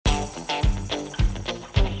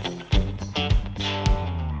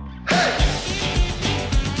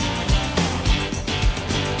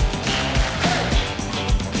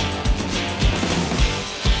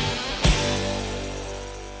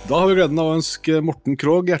Da har vi gleden av å ønske Morten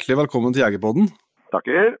Krogh hjertelig velkommen til Jegerpodden.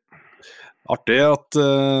 Takker. Artig at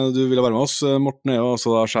du ville være med oss. Morten jo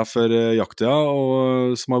også da sjef for Jakttida,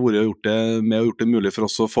 og som har vært gjort det mulig for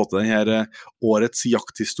oss å få til denne årets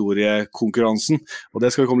jakthistoriekonkurransen. Og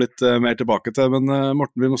det skal vi komme litt mer tilbake til, men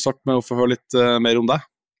Morten, vi må starte med å få høre litt mer om deg.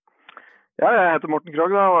 Ja, jeg heter Morten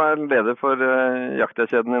Krogh da, og leder for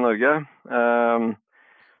Jakttida-kjeden i Norge.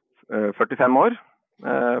 45 år.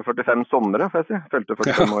 45 somre, får jeg si. Følte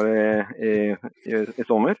 45 år i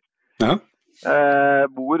sommer. Ja.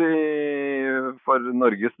 Bor for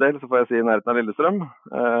Norges del, så får jeg si i nærheten av Lillestrøm.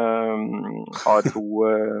 Har 2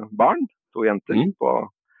 barn, 2 jenter på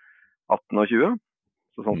 18 og 20.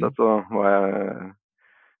 Så sånn sett så var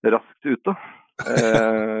jeg raskt ute,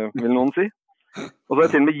 vil noen si. Og så er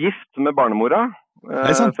jeg til og med gift med barnemora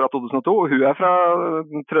fra 2002, og hun fra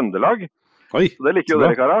Trøndelag. Oi, så det liker jo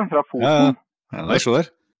dere, Kara, fra Fosen. Ja, det så der.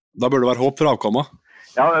 Da bør det være håp for avkomma.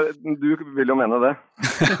 Ja, du vil jo mene det.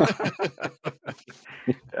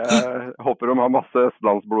 Jeg håper de har masse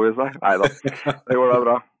østlandsblod i seg. Neida, det går da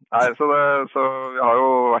bra. Nei, så jeg har jo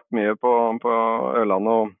vært mye på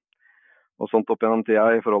Ørlandet og sånt opp gjennom tida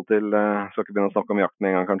i forhold til, skal ikke begynne å snakke om jakten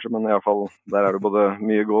en gang kanskje, men i hvert fall, der er det både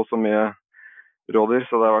mye gås og mye rådyr,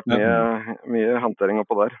 så det har vært mye hantering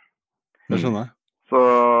oppå der. Det skjønner jeg. Så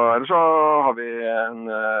ellers så har vi en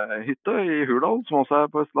hytte i Hurdal, som også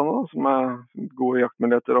på Østlandet, som gode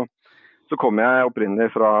jaktmuligheter. Og så kommer jeg opprinnelig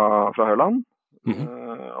fra Høland,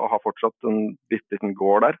 og har fortsatt en bitteliten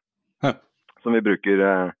gård der, som vi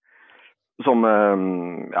bruker som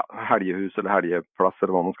helgehus eller helgeplass,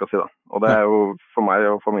 eller hva man skal si da. Og det jo, for meg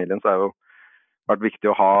og familien, så jo vært viktig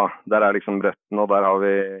å ha, der liksom røtten, og der har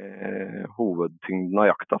vi hovedtyngden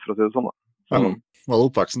av jakta, for å si det sånn da. Var det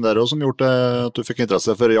oppveksten der også som gjorde at du fikk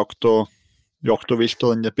interesse for jakt og vilt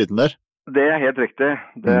og den biten der? Det helt riktig.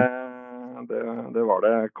 Det var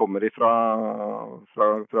det. Jeg kommer fra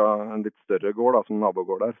en litt større gård, da, som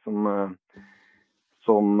nabogård der,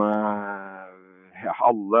 som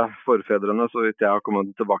alle forfedrene, så vidt jeg har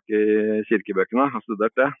kommet tilbake i kirkebøkene, har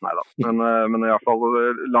studert det. Neida. Men i hvert fall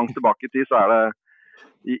langt tilbake i tid så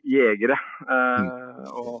det jegere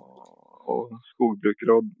og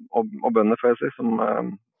skogbrukere og bønder, får jeg si,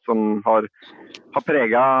 som har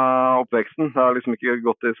preget oppveksten. Det har liksom ikke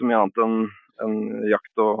gått i så mye annet enn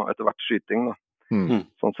jakt og etter hvert skyting da.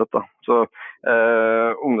 Sånn sett da. Så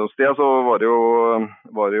ungdomstida så var det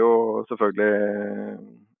jo selvfølgelig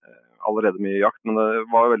allerede mye jakt, men det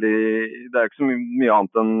er ikke så mye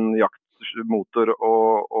annet enn jaktmotor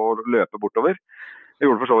og løpe bortover. Jeg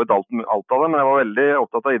gjorde for så vidt alt av det, men jeg var veldig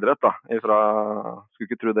opptatt av idrett da. Skulle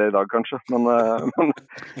ikke tro det i dag kanskje, men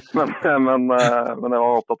jeg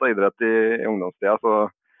var opptatt av idrett i ungdomstida,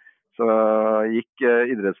 så gikk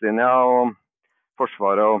idrettslinja og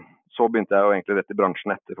forsvaret, og så begynte jeg jo egentlig rett i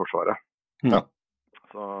bransjen etter forsvaret. Ja.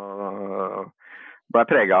 Så ble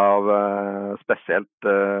jeg preget av spesielt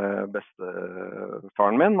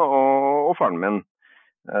bestefaren min og faren min.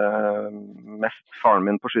 Mest faren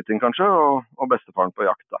min på skyting kanskje, og bestefaren på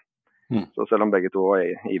jakt da. Så selv om begge to var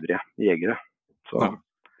ivrige jegere. Så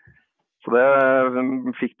det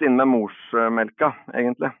fikk det inn med morsmelka,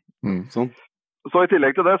 egentlig. Sånn. Så i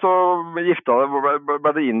tillegg til det så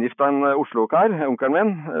ble det inngifta en Oslo-kar, onkelen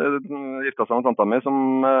min, gifta seg med tanta mi,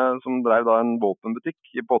 som drev da en våpenbutikk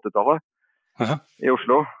på 80-tallet i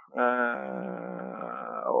Oslo.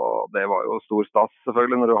 Og det var jo stor stas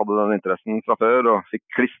selvfølgelig når du hadde den interessen fra før og fikk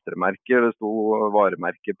klistremerker, det sto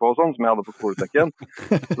varemerker på og sånn som jeg hadde på skolesekken.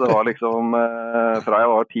 Så det var liksom fra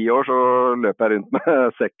jeg var 10 år så løp jeg rundt med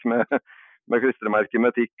sekk med klistremerker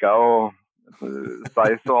med tikka og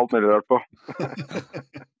steis og alt mulig rart på.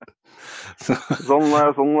 Sånn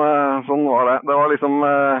var det. Det var liksom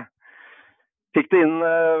fikk det inn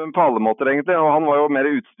på alle måter egentlig, og han var jo mer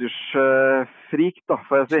utstyrsfrik da,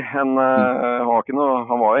 får jeg si. Han var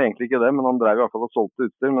jo egentlig ikke det, men han drev i hvert fall og solgte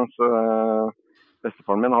utstyr, mens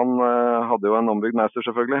bestefaren min, han hadde jo en ombygd Mauser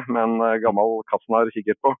selvfølgelig, med en gammel Katzner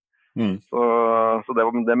kikkert på. Så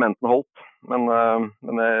det mente han holdt, men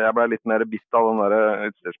jeg ble litt mer bitt av den der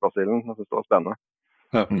utstyrsbasillen, jeg synes det var spennende.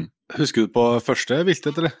 Ja. Husker du på første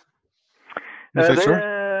viltet, eller? Det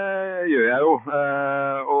gjør jeg jo,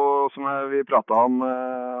 og som vi pratet om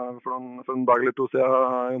for en dag eller 2 siden,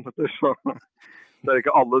 Jon Petter, så det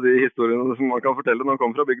ikke alle de historiene som man kan fortelle når man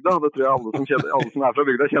kommer fra bygda. Det tror jeg alle som fra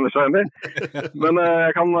bygda kjenner seg igjen i. Men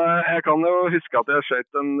jeg kan jo huske at jeg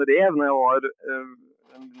skjøt en rev når jeg var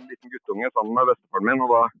en liten guttunge sammen med bestefaren min, og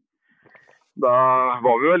da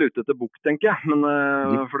var vi vel ute til bukk, tenker jeg. Men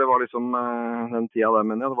for det var liksom den tida der,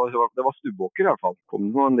 men ja, det var stubbåker i hvert fall. Kom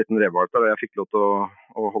det en liten revvalp der, og jeg fikk lov til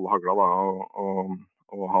å holde hagla da,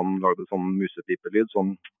 og han lagde sånn musepipelyd,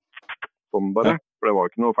 sånn sånn bare. For det var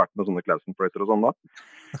jo ikke noe fælt med sånne Clausen-fløyter og sånn da.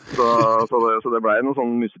 Så det ble noe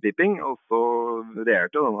sånn musepiping, og så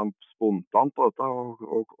reagerte den spontant på dette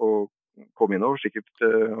og kom innover. Sikkert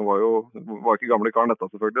var ikke gamle karen dette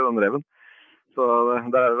selvfølgelig, den reven. Så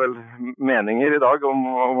det vel meninger i dag om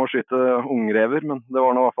å skyte ungrever, men det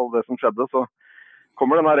var nå i hvert fall det som skjedde. Så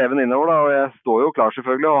kommer denne reven innover da, og jeg står jo klar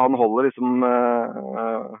selvfølgelig, og han holder liksom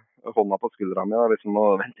hånda på skuldra mi da, liksom,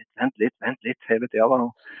 og vent litt hele tiden da.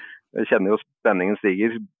 Jeg kjenner jo spenningen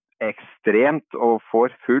stiger ekstremt og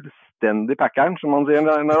får fullstendig packeren, som man sier i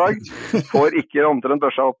dag. Får ikke omtrent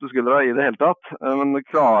børsa opp til skuldra i det hele tatt, men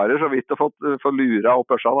klarer så vidt å få lura opp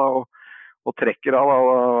børsa da, og trekker av da,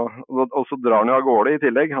 og så drar han jo av gårde i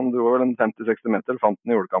tillegg. Han dro vel en 50-60 meter, fant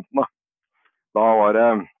den i jordkanten da. Da var det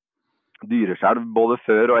dyreskjelv både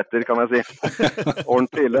før og etter, kan jeg si.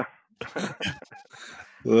 Ordentlig ille.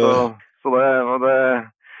 Så jeg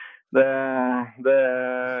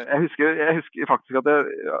husker faktisk at jeg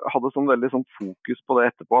hadde sånn veldig sånn fokus på det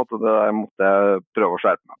etterpå, at det måtte jeg prøve å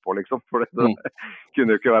skjerpe meg på, liksom. For det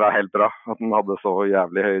kunne jo ikke være helt bra at den hadde så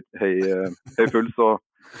jævlig høy puls og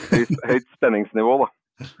høyt spenningsnivå, da.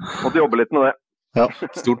 Måtte jobbe litt med det. Ja.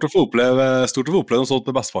 Stort å få oppleve noe sånt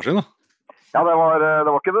med bestefar sin, da. Ja, det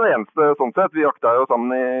var ikke det eneste sånn sett. Vi jakta jo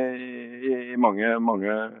sammen i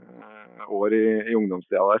mange år i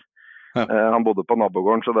ungdomstida der. Ja. Han bodde på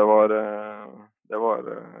nabogården, så det var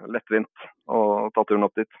lettvint å ta turen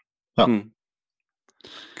opp dit. Ja.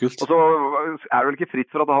 Kult. Og så er det vel ikke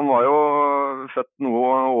fritt for at han var jo født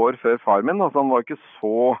noen år før far min, så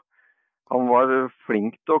han var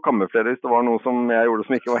flink til å kamuflere hvis det var noe som jeg gjorde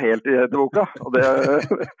som ikke var helt i boka, og det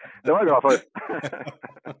var jeg glad for.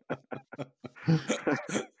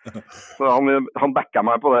 Så han backa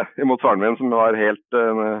meg på det, imot faren min, som var helt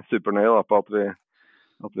supernøye da, på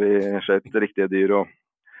at vi skjøt riktige dyr og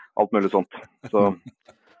alt mulig sånt. Så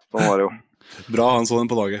sånn var det jo. Bra, han så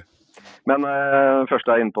den på dagen. Men først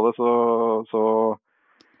jeg er inne på det, så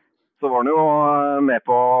var han jo med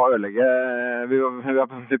på å ødelegge.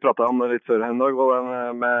 Vi pratet om det litt før en dag, og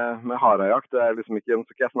med harejakt. Det er liksom ikke,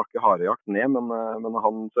 så ikke jeg snakker harejakt ned, men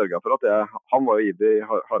han sørget for at han var jo ivrig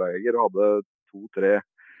harejeger og hadde 2-3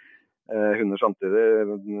 hunder samtidig.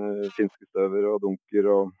 Finske støver og dunker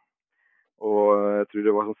og jeg tror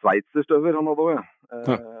det var sånn sveitserstøver han hadde også, ja.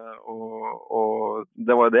 Og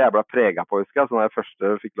det var jo det jeg ble preget på, husker jeg. Så når jeg først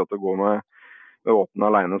fikk lov til å gå med våpen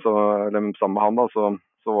alene, eller sammen med han da,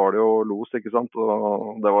 så var det jo los, ikke sant?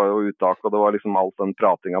 Og det var jo uttak, og det var liksom alt den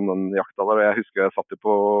prating om den jakta der. Og jeg husker jeg satt jo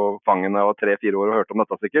på fangen da jeg var 3-4 år og hørte om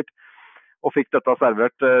dette sikkert. Og fikk dette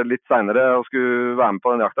servert litt senere og skulle være med på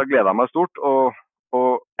den jakta. Gledet meg stort, og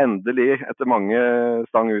endelig, etter mange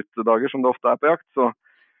stang ut-dager som det ofte er på jakt,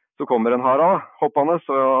 så kommer en hara, hoppende,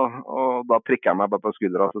 og da prikker han meg bare på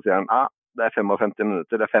skuldra, og så sier han, det er 55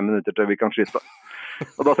 minutter, det er 5 minutter til vi kan skyte.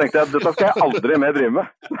 Og da tenkte jeg, dette skal jeg aldri mer drive med.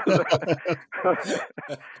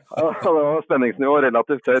 Det var spenningsnivå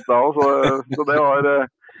relativt høyt da, så det var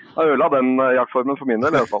øla den jaktformen for min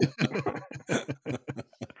del i hvert fall.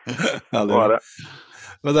 Ja, det var det.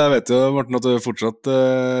 Men jeg vet jo, Morten, at du er fortsatt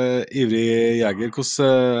ivrig jeger.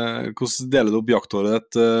 Hvordan deler du opp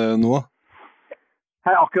jaktåret ditt nå?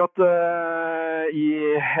 Hei, akkurat i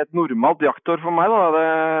et normalt jaktår for meg da,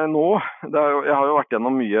 jeg har jo vært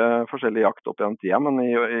gjennom mye forskjellig jakt opp gjennom tida, men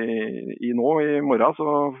nå i morgen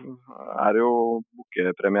så er det jo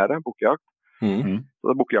bukkepremiere, bukkejakt.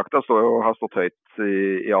 Så bukkejakta har stått høyt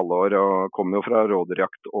i alle år, og kommer jo fra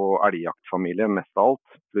rådyrjakt og elgjaktfamilie mest av alt,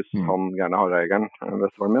 pluss han gjerne harejegeren,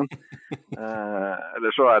 bestefaren min.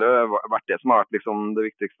 Ellers så er det vært det som har vært liksom det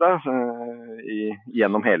viktigste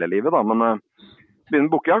gjennom hele livet da, men begynner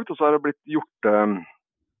bukkejakt, og så har det blitt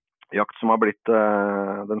hjortejakt som har blitt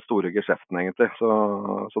den store geskjeften egentlig.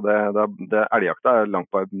 Så det elgjakta er langt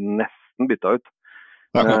på nesten bytta ut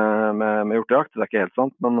med hjortejakt. Det er ikke helt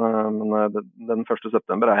sant, men den 1.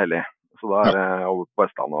 september er hellig. Så da er det over på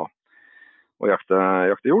Vestlandet og jakte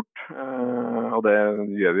hjort. Og det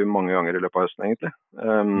gjør vi mange ganger i løpet av høsten egentlig.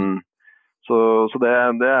 Så det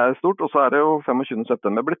er stort, og så er det jo 25.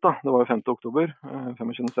 september blitt da. Det var jo 5. oktober,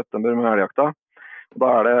 25. september med elgjakta. Da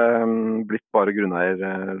er det blitt bare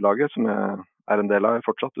grunneierlaget, som jeg er en del av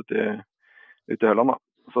fortsatt ute i Høland. Da.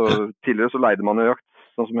 Så tidligere så leide man jo jakt,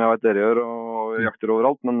 sånn som jeg vet dere gjør, og jakter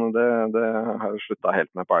overalt, men det har jeg sluttet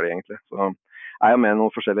helt med på elg egentlig. Så jeg er med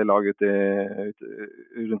noen forskjellige lag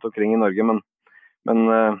rundt omkring i Norge, men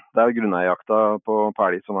det er grunneierjakta på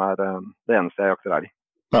elg som er det eneste jeg jakter elg.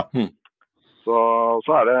 Ja. Så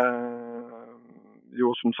er det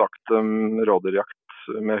jo som sagt rådyrjakt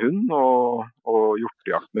med hund, og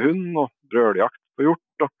hjortejakt med hund, og brøljakt på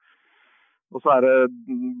hjort, Og så det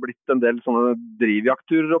blitt en del sånne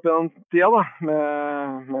drivjaktturer opp gjennom tida, da.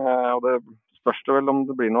 Og det spørs det vel om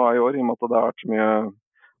det blir noe av i år, i og med at det har vært så mye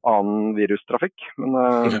annen virustrafikk.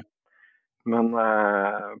 Men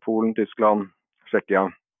Polen, Tyskland, Tsjekkia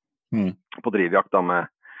på drivjakt da, med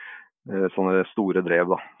sånne store drev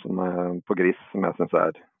da, som på gris, som jeg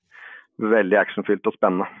synes veldig actionfylt og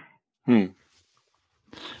spennende.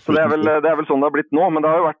 Så det vel sånn det har blitt nå, men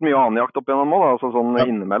det har jo vært mye annen jakt opp gjennom også, da, altså sånn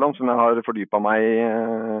innimellom, som jeg har fordypet meg i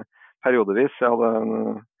periodevis. Jeg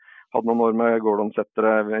hadde noen år med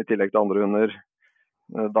Gordon-settere i tillegg til andre hunder.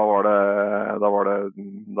 Da var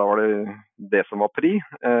det som var pri,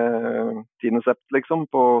 10. sept liksom,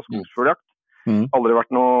 på skogsfuglejakt. Aldri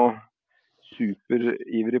vært noe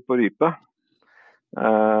superivrig på rype.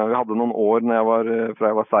 Vi hadde noen år fra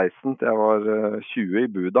jeg var 16 til jeg var 20 i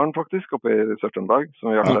Budalen faktisk, oppe i Sør-Trøndelag, som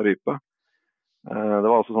vi jaktet rype. Det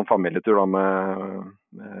var også sånn familietur da, med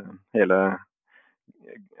hele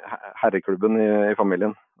herreklubben i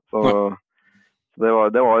familien. Så det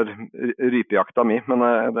var rypejakta mi, men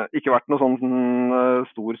det har ikke vært noe sånn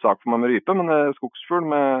stor sak for meg med rype, men skogsfugl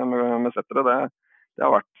med settere, det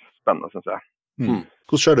har vært spennende, synes jeg.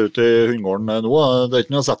 Hvordan ser det ut i hundegården nå? Det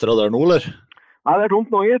ikke noen settere der nå, eller? Nei, det tomt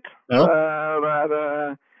nå, gitt. Ja.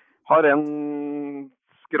 Har en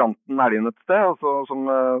skranten elgen et sted, altså, som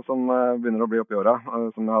begynner å bli opp i åra,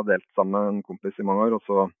 som jeg har delt sammen med en kompis i mange år, og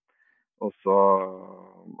så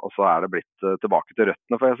det blitt tilbake til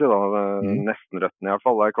røttene, får jeg si da. Nesten røttene i hvert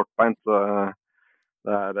fall, det kortbeint.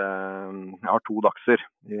 Jeg har 2 dachser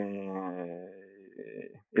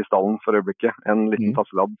i stallen for øyeblikket. En liten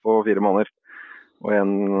tasseladd på 4 måneder, og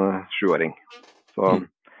en 7-åring. Så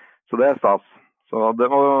det stas. Så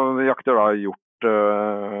det var jakter da hjort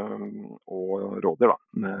og rådyr da,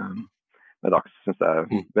 med dachs, synes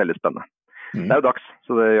jeg veldig spennende. Det jo dachs,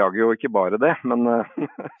 så det jager jo ikke bare det, men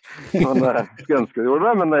skulle ønske det gjorde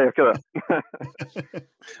det, men det gjør ikke det.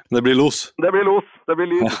 Det blir los. Det blir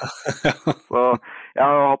lyd. Så jeg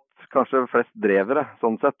har hatt kanskje flest drevere,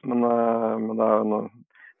 sånn sett, men det var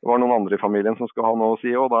noen andre i familien som skulle ha noe å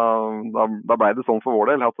si, og da ble det sånn for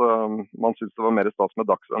vår del, at man synes det var mer stas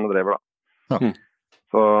med dachs enn med drever da.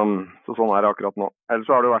 Så sånn det akkurat nå. Ellers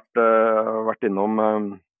så har det vært innom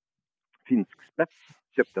finsk spets,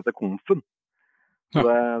 kjøpte etter Komfen. Så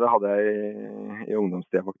det hadde jeg i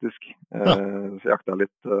ungdomstida faktisk. Så jeg jaktet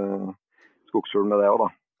litt skogsfugl med det også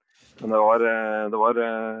da. Men det var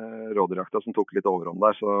rådyrjakta som tok litt overhånd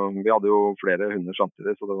der, så vi hadde jo flere hunder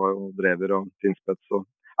samtidig, så det var jo drever og finsk spets og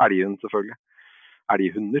elghund selvfølgelig.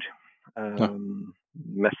 Elghunder.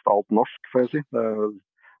 Mest av alt norsk, får jeg si. Det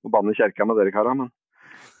å banne i kjerka med dere karer, men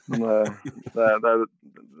det var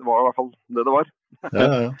i hvert fall det var.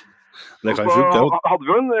 Ja. Det kan funke, det også.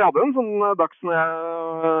 Jeg hadde en sånn dachs når jeg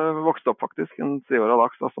vokste opp faktisk, en 3-årig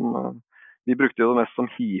dachs da, som vi brukte jo det mest som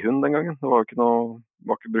hihund den gangen. Det var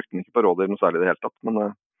brukte den ikke på rådyr noe særlig i det hele tatt, men det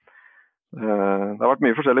har vært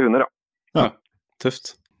mye forskjellige hunder, ja. Tøft.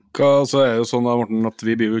 Så det jo sånn da, Morten, at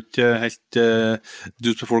vi blir jo ikke helt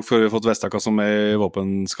dus på folk før vi har fått vite hva som i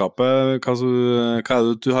våpenskapet. Hva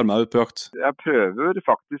det du har med deg ut på jakt? Jeg prøver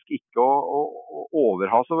faktisk ikke å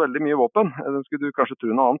overha så veldig mye våpen. Det skulle du kanskje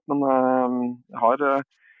tro noe annet, men jeg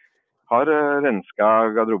har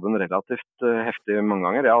rensket garderoben relativt heftig mange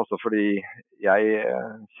ganger. Ja, også fordi jeg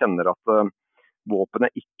kjenner at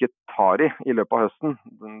våpenet ikke tar i løpet av høsten.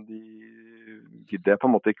 De gidder jeg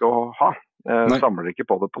på en måte ikke å ha. Jeg samler ikke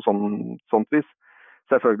på det på sånt vis.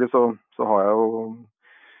 Selvfølgelig så har jeg jo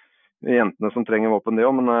jentene som trenger våpen det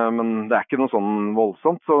også, men det ikke noe sånn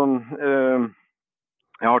voldsomt. Så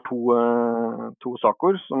jeg har to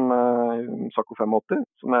Sakor, Sako 85,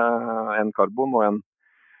 som en karbon og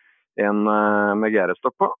en med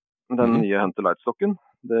GR-stokk på. Den nye Hunter Light-stokken,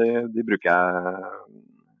 de bruker jeg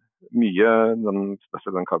mye,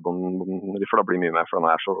 spesielt den karbonrifla blir mye mer, for den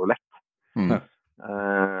så lett.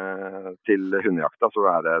 Til hundejakta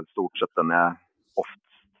så det stort sett den jeg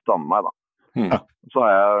ofte stammer meg da. Så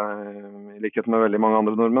har jeg, i likhet med veldig mange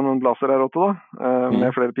andre nordmenn, en blaser her også da,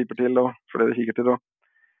 med flere piper til og flere kikker til.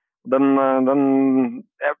 Jeg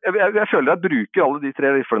føler jeg bruker alle de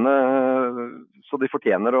 3 riflene så de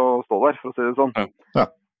fortjener å stå der, for å si det sånn.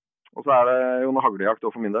 Og så det jo noe haglejakt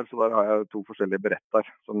for min del, så der har jeg 2 forskjellige beretter.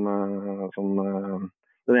 Den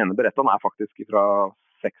ene beretten faktisk fra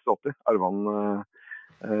 86, arvann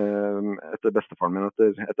etter bestefaren min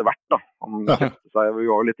etter hvert da. Han kjøpte seg, vi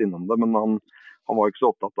var jo litt innom det, men han var jo ikke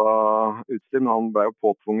så opptatt av utstyr, men han ble jo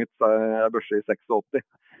påtvunget seg børse i 86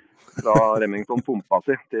 fra Remington pumpa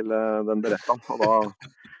si til den beretten, og da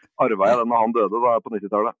arvet jeg den da han døde da på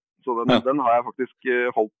 90-tallet. Så den har jeg faktisk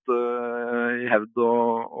holdt i hevd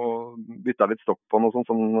og byttet litt stokk på noe sånt,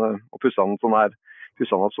 og pusset den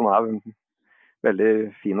sånn veldig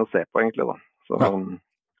fin å se på egentlig da. Så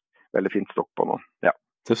veldig fint stokk på nå, ja.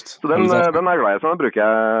 Tøft. Så den er glad i, så den bruker jeg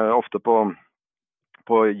ofte på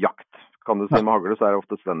jakt, kan du si. Med hagle så er det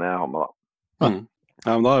ofte den jeg har med da.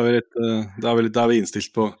 Ja, men da er vi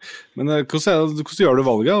innstilt på. Men hvordan gjør du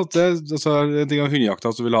valget? En ting av hundejakta,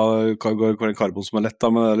 at du vil ha en karbon som er lett, da,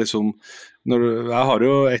 men det er liksom, jeg har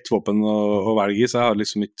jo ett våpen å velge i, så jeg har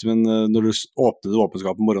liksom ikke, men når du åpner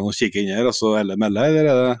våpenskapet morgenen og kikker inn her, altså eller er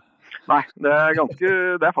det? Nei, det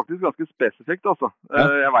er faktisk ganske spesifikt, altså. Ja.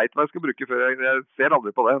 Jeg vet hva jeg skal bruke før, jeg ser aldri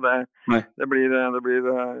på det. Det blir er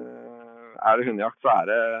det hundejakt, så er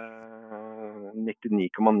det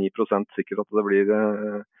 99,9% sikkert at det blir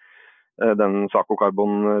den Sako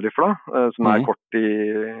Carbon-rifla, som er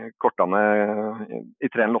kortene i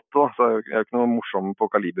 3,8 da, så det er jo ikke noe morsom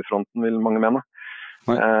på kaliberfronten, vil mange mene.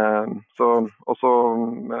 Så også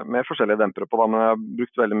med forskjellige dempere på da, men jeg har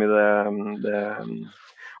brukt veldig mye det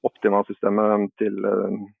Optima-systemet til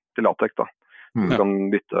Latex da. Du kan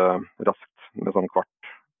bytte raskt med sånn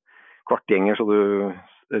kvartgjenger, så du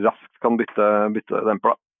raskt kan bytte demper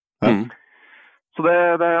da. Så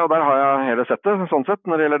og der har jeg hele settet, sånn sett,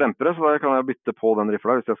 når det gjelder dempere, så der kan jeg bytte på den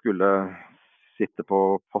rifla hvis jeg skulle sitte på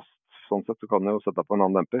post, sånn sett, så kan jeg jo sette på en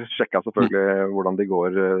annen demper. Sjekke selvfølgelig hvordan de går,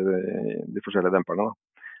 de forskjellige demperne da.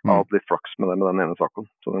 Jeg har hatt litt flaks med den ene saken,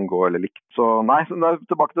 så den går veldig likt. Så nei, så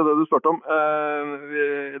tilbake til det du spurte om.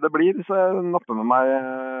 Det blir, så jeg napper med meg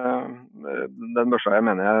den børsa jeg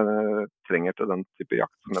mener jeg trenger til den type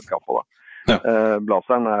jakt som jeg skal på da. Ja.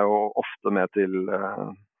 Blaseren er jo ofte med til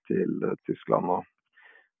Tyskland og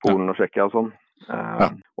Polen og Tsjekkia og sånn.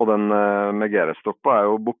 Og den med GRS-stokk på er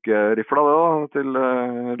jo bukkerifla det da, til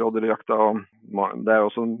rådyrjakta. Det er jo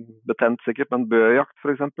også betent sikkert, men bøjakt for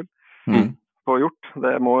eksempel. På hjort,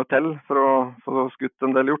 det må til for å få skutt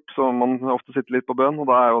en del hjort, så man ofte sitter litt på bøn, og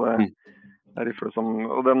da er jo det rifle som,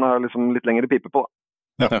 og den er liksom litt lengre pipe på da.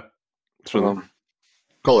 Ja, skjønner.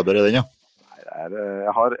 Kaliber er den, ja? Nei,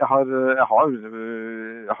 jeg har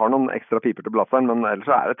noen ekstra piper til blaseren, men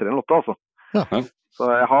ellers er det 308 altså. Ja.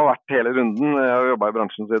 Så jeg har vært hele runden, jeg har jobbet i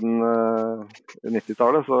bransjen siden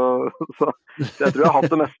 90-tallet, så jeg tror jeg har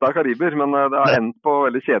hatt det meste av kaliber, men det har endt på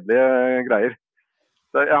veldig kjedelige greier.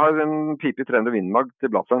 Jeg har en pipe i 300 vindmag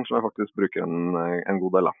til blaseren, som jeg faktisk bruker en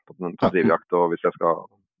god del på drivjakt, og hvis jeg skal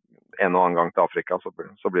en og annen gang til Afrika, så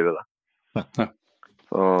blir det det.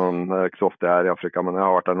 Så det er ikke så ofte jeg er i Afrika, men jeg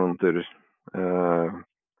har vært der noen turer.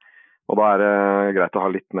 Og da er det greit å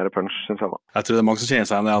ha litt mer punch, synes jeg da. Jeg tror det er mange som kjenner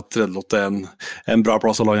seg igjen i at 308 er en bra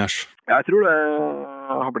plass å lande her. Jeg tror det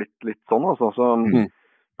har blitt litt sånn, altså.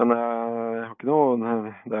 Men jeg har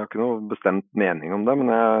ikke noe bestemt mening om det, men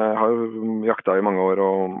jeg har jo jakta i mange år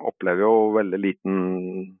og opplever jo veldig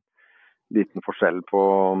liten forskjell på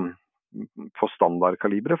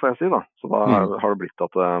standardkalibre, får jeg si da. Så da har det blitt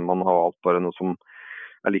at man har valgt bare noe som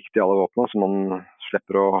er likt i alle våpnene, så man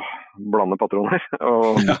slipper å blande patroner.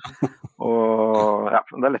 Og ja,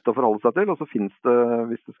 det er lett å forholde seg til, og så finnes det,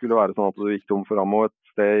 hvis det skulle være sånn at du gikk tom for ammo et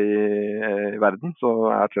sted i verden, så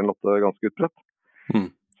er 308 ganske utbredt.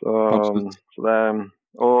 Så det,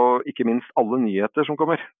 og ikke minst alle nyheter som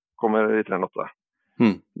kommer i 308.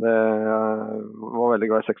 Det var veldig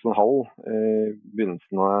glad i 6,5 i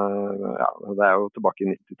begynnelsen av, ja, det er jo tilbake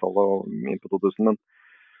i 90-tallet og inn på 2000,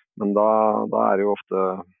 men da er det jo ofte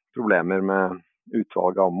problemer med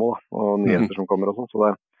utvalg av ammo da, og nyheter som kommer og sånn, så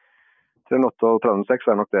det 308 og 36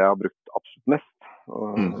 er nok det jeg har brukt absolutt mest.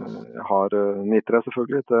 Og jeg har Nitre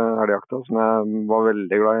selvfølgelig til elgjakta, som jeg var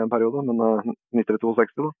veldig glad i en periode, men Nitre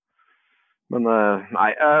 62 da. Men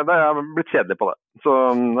nei, det er blitt kjedelig på det. Så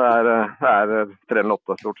det er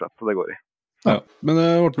 308 stort sett, så det går i. Ja, men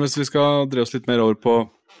Morten, hvis vi skal dreie oss litt mer over på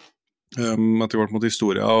etter hvert mot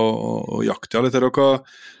historia og jakta litt her,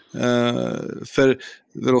 for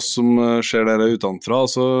oss som ser dere utenfra,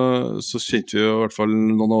 så kjente vi jo i hvert fall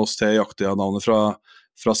noen av oss til jakta-navnet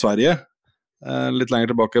fra Sverige. Litt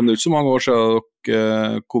lenger tilbake, men det er ikke så mange år siden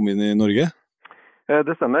dere kom inn i Norge?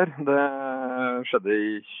 Det stemmer. Det skjedde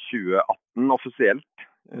i 2018 offisielt.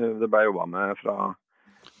 Det ble jobbet med fra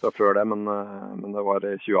før det, men det var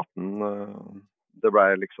i 2018 det ble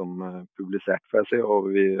liksom publisert, får jeg si,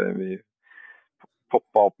 og vi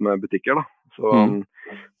poppet opp med butikker da.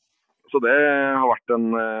 Så det har vært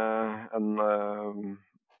en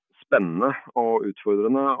spennende og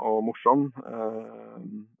utfordrende og morsom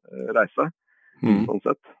reise. Sånn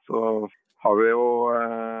sett. Så har vi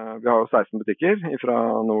har jo 16 butikker fra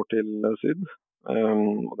nord til syd,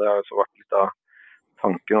 og det har jo så vært litt av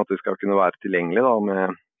tanken at vi skal kunne være tilgjengelig da,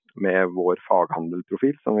 med med vår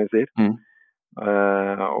faghandelprofil, som vi sier.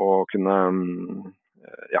 Og kunne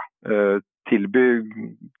tilby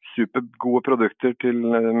supergode produkter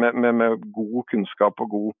med god kunnskap og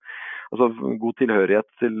god tilhørighet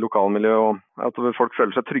til lokalmiljø, og at folk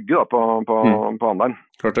føler seg trygge da, på handelen.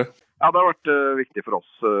 Klart det. Ja, det har vært viktig for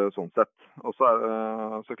oss sånn sett. Og så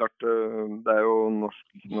så klart, det jo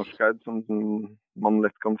norskeid som man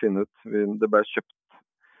lett kan finne ut. Det ble kjøpt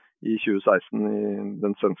i 2016 i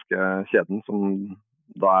den svenske kjeden, som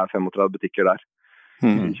da 35 butikker der.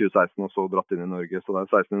 I 2016, og så dratt inn i Norge. Så det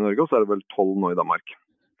 16 i Norge, og så det vel 12 nå i Danmark.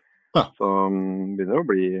 Ja. Så begynner å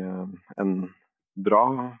bli en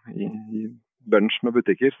bra i bunch med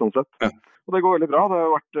butikker, sånn sett. Ja. Og det går veldig bra. Det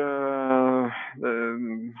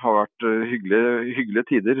har vært hyggelige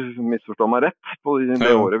tider, misforstå meg rett, på det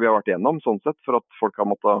året vi har vært gjennom, sånn sett, for at folk har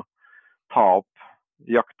måttet ta opp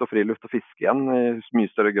jakt og friluft og fiske igjen i mye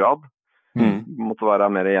større grad. Måtte være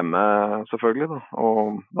mer hjemme, selvfølgelig. Da.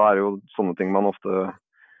 Og da det jo sånne ting man ofte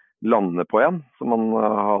lander på igjen, som man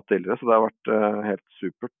har hatt tidligere. Så det har vært helt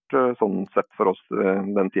supert sånn sett for oss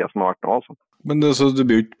den tida som har vært nå, altså. Men du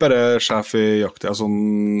blir jo ikke bare sjef i jakta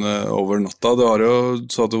sånn over natta. Du har jo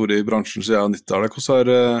så at du har vært i bransjen siden 90-tallet.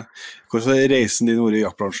 Hvordan har reisen din vært i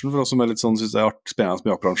jaktbransjen, for oss som litt sånn, synes det spennende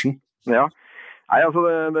med jaktbransjen? Ja, nei, altså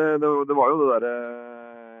det var jo det der,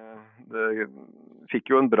 det fikk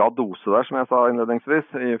jo en bra dose der, som jeg sa innledningsvis,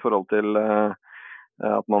 i forhold til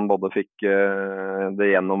at man både fikk det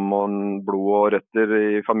gjennom blod og røtter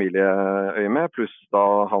i familieøyne, pluss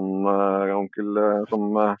da onkel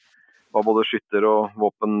som var både skytter og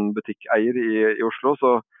våpenbutikkeier i Oslo,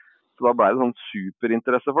 så da ble det sånn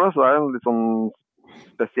superinteresse for det, så det en litt sånn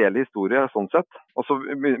spesiell historie sånn sett. Og så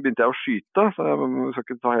begynte jeg å skyte, så jeg skal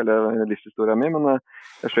ikke ta hele livshistorien min, men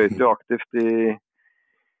jeg skjøt jo aktivt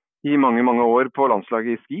i mange, mange år på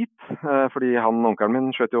landslaget i skit, fordi onkelen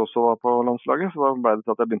min skjøt jo også på landslaget, så da ble det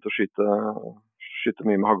til at jeg begynte å skyte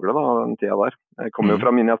mye med hagle da, den tida der. Jeg kom jo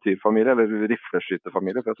fra miniatyrfamilie, eller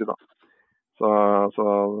rifleskytefamilie, for å si da.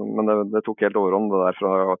 Men det tok helt overhånd det der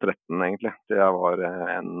fra jeg var 13 egentlig, til jeg var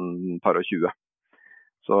en par og 20.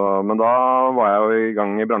 Men da var jeg jo i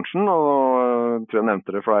gang i bransjen, og jeg tror jeg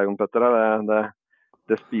nevnte det for deg, Jon Petter,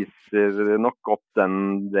 det spiser nok opp den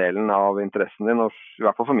delen av interessen din, og i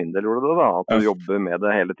hvert fall for min del gjorde det da, at du jobber med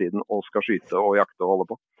det hele tiden, og skal skyte og jakte og holde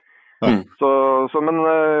på. Men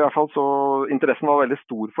i hvert fall så interessen var veldig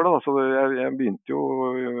stor for det da, så jeg begynte jo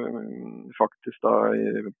faktisk da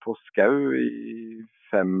på skau i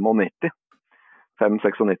 95,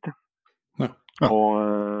 96.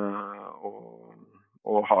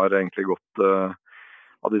 Og har egentlig gått jeg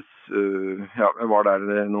var der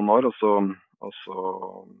noen år, og så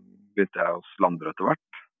begynte jeg hos Landrød etter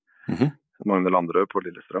hvert. Magne Landrød på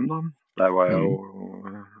Lillestrøm da. Der var jeg jo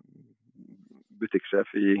butikksjef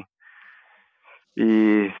i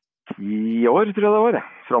 10 år, tror jeg det var.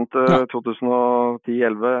 Fram til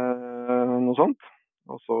 2010-11, noe sånt.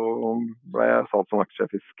 Og så ble jeg satt som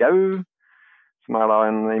vaktsjef i Skau, som da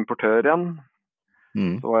en importør igjen.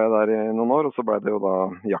 Så var jeg der i noen år, og så ble det jo da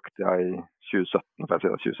jakta i 2017, for jeg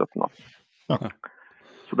sier det 2017 da.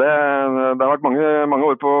 Så det har vært mange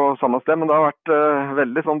år på samme sted, men det har vært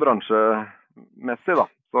veldig sånn bransjemessig da.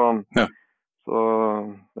 Så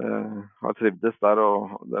det har trivdes der, og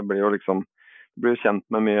det blir jo liksom blir kjent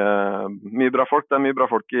med mye bra folk. Det mye bra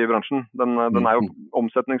folk i bransjen. Den jo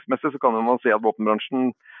omsetningsmessig, så kan man si at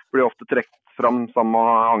våpenbransjen blir ofte trekt fram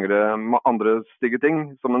sammen med andre stygge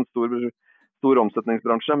ting, som en stor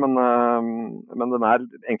omsetningsbransje, men den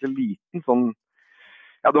egentlig liten sånn,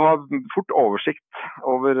 ja, du har fort oversikt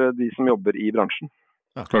over de som jobber i bransjen.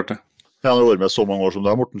 Ja, klart det. Ja, når du har vært med så mange år som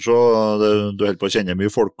deg, Morten, så du holder på å kjenne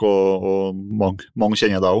mye folk, og mange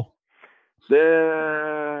kjenner deg også.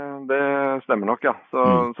 Det stemmer nok, ja.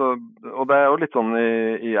 Og det jo litt sånn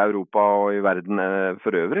i Europa og i verden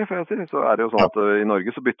for øvrig, for jeg si. Så det jo sånn at i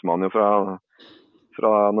Norge så bytter man jo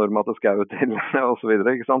fra Norma til Skau til og så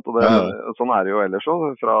videre, ikke sant? Og sånn det jo ellers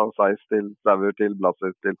også, fra Seis til Sauer til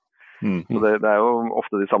Blaser til. Så det jo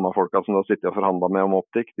ofte de samme folka som du har sittet og forhandlet med om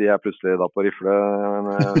optikk, de plutselig da på rifle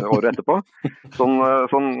året etterpå. Sånn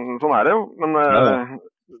det jo, men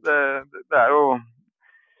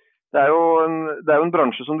det jo en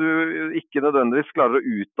bransje som du ikke nødvendigvis klarer å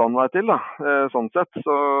utdanne deg til, da, sånn sett.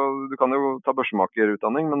 Så du kan jo ta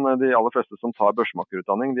børsemakerutdanning, men de aller fleste som tar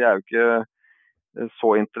børsemakerutdanning, de jo ikke så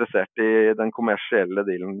interessert i den kommersielle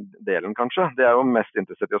delen kanskje. De jo mest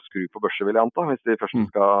interessert i å skru på børser, vil jeg anta, hvis de først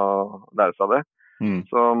skal lære seg det.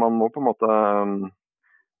 Så man må på en måte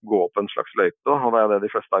gå opp en slags løype, og det det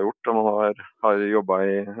de fleste har gjort. Og man har jobbet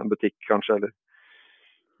i en butikk kanskje,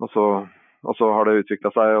 og så og så har det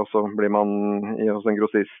utviklet seg, og så blir man hos en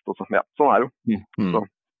grossist, og så, ja, sånn det jo. Så,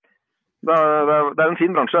 det er en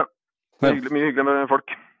fin bransje. Mye hyggelig med folk.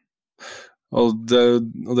 Og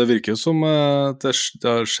det virker jo som det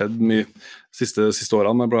har skjedd mye siste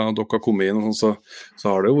årene, blant annet dere har kommet inn, og så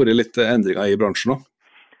har det jo vært litt endringer i bransjen også.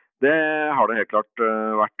 Det har det helt klart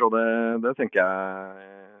vært, og det tenker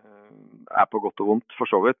jeg på godt og vondt for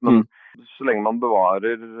så vidt, men så lenge man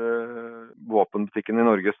bevarer våpenbutikken i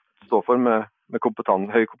Norge står for med høy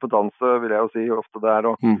kompetanse, vil jeg jo si ofte det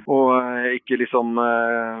og ikke liksom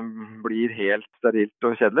blir helt sterilt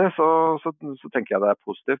og kjedelig, så tenker jeg det er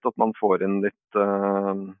positivt at man får inn litt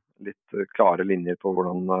klare linjer på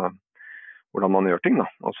hvordan man gjør ting da.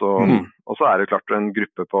 Og så er det klart en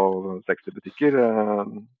gruppe på 60 butikker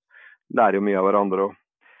lærer jo mye av hverandre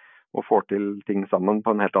og får til ting sammen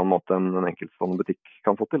på en helt annen måte enn en enkeltstående butikk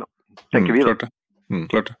kan få til da. Tenker vi da.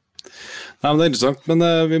 Klart det. Nei, men det er interessant, men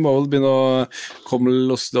vi må vel begynne å komme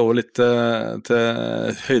oss over litt til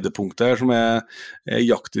høydepunktet her, som er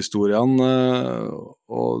jakthistorien,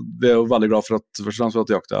 og vi er jo veldig glad for først og fremst for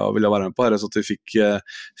at jakta ville være med på her, så at vi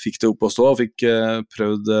fikk det opp å stå, og fikk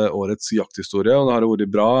prøvd årets jakthistorie, og det har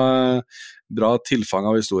vært bra tilfang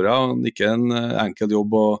av historier, ikke en enkel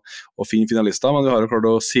jobb å finne finalister, men vi har jo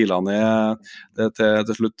klart å sile ned det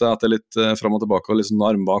til slutt, etter litt frem og tilbake, og litt sånn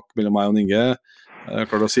arm bak mellom meg og Inge. Jeg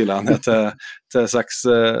klarte å sile ned til seks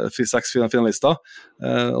finalister,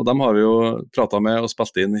 og dem har vi jo pratet med og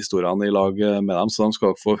spilt inn historiene i lag med dem, så de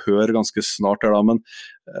skal få høre ganske snart her da, men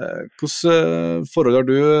hvordan forhold har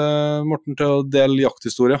du, Morten, til å dele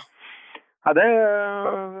jakthistorie? Ja, det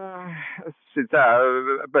synes jeg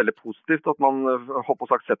er veldig positivt at man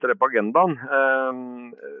håper sagt setter det på agendaen.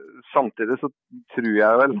 Samtidig så tror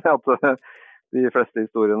jeg vel at de fleste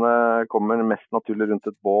historiene kommer mest naturlig rundt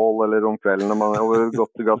et bål eller om kvelden når man har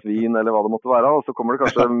gått glass vin eller hva det måtte være, og så kommer det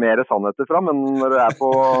kanskje mer sannheter fram enn når det er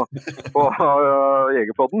på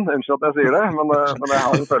Jegerpodden. Unnskyld at jeg sier det, men jeg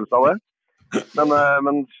har en følelse av det.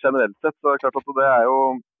 Men generelt sett så er det klart at det er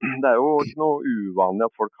jo ikke noe uvanlig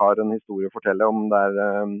at folk har en historie å fortelle om det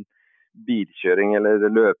er bilkjøring eller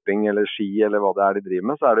løping eller ski eller hva det er de driver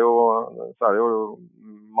med, så er det jo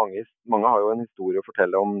mange har jo en historie å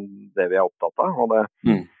fortelle om det vi er opptatt av, og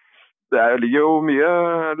det ligger jo mye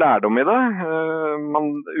lærdom i det.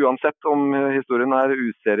 Uansett om historien er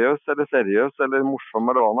useriøs eller seriøs eller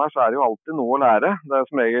morsom eller hva den er, så er det jo alltid noe å lære. Det er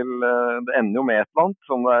som regel, det ender jo med et eller annet,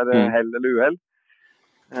 som det er hell eller uhell.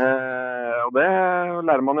 Og det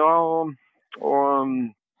lærer man jo av, og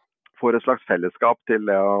får et slags fellesskap til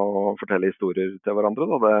det å fortelle historier til hverandre.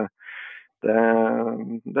 Da.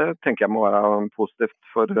 Det tenker jeg må være positivt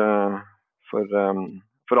for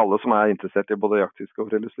alle som er interessert i både jaktfiske og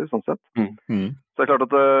friluftsliv, sånn sett. Så det er klart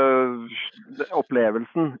at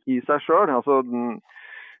opplevelsen i seg selv, altså,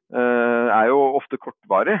 er jo ofte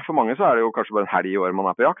kortvarig. For mange så er det jo kanskje bare en helg i år man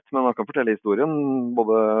er på jakt, men man kan fortelle historien,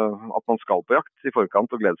 både at man skal på jakt i forkant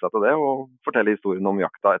og glede seg til det, og fortelle historien om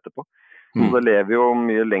jakta etterpå. Så det lever jo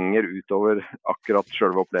mye lenger utover akkurat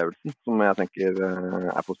selve opplevelsen, som jeg tenker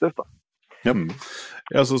er positivt da.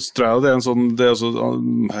 Ja, så tror jeg det er en sånn, det er også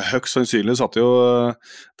høyst sannsynlig satt jo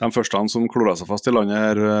de første som kloret seg fast i landet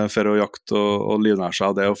her for å jakte og livnære seg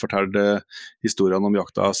av det og fortelle historiene om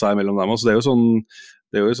jakta seg mellom dem, så det er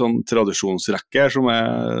jo en sånn tradisjonsrekke her som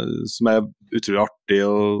er utrolig artig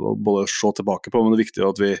å både se tilbake på, men det er viktig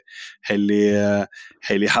at vi heller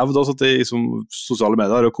i hevd, altså at det som sosiale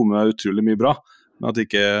medier har kommet utrolig mye bra, men at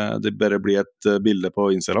ikke det bare blir et bilde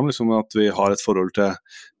på Instagram, liksom, at vi har et forhold til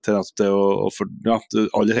det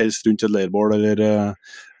aller helst rundt et leirbål eller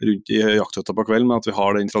rundt i jakthøtta på kvelden, men at vi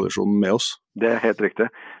har den tradisjonen med oss. Det er helt riktig.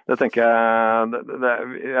 Det tenker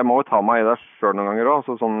jeg må jo ta meg i det selv noen ganger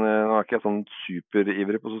også. Nå er ikke jeg sånn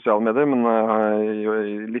superivrig på sosiale medier, men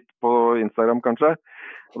litt på Instagram kanskje.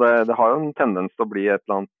 Og det har jo en tendens til å bli et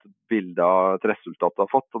eller annet bilde av et resultat du har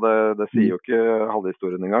fått, og det sier jo ikke halve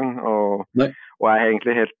historien engang. Og er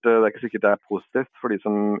egentlig det er ikke sikkert det er positivt for de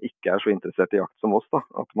som ikke er så interessert i jakt som oss, da,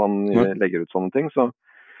 at man legger ut sånne ting.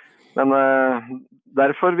 Men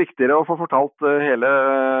derfor viktigere å få fortalt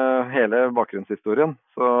hele bakgrunnshistorien.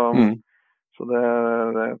 Så det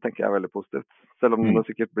tenker jeg er veldig positivt. Selv om det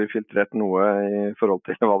sikkert blir filtrert noe i forhold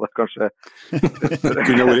til hva det kanskje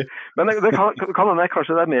Men det kan hende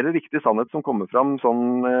kanskje det er mer riktig sannhet som kommer fram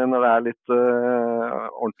sånn når det er litt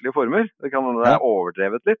ordentlige former. Det kan hende det er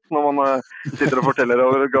overdrevet litt når man sitter og forteller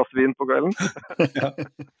over et glass vin på kvelden.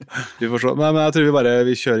 Vi får se. Men jeg tror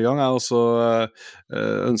vi kjører i gang, og så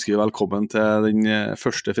ønsker vi velkommen til den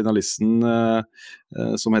første finalisten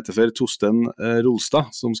som heter for Torsten Rolstad,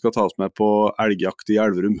 som skal ta oss med på elgjakt i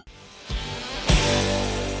Elverum.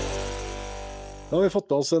 Da har vi fått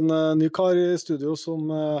med oss en ny kar I studio som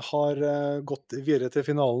har gått videre til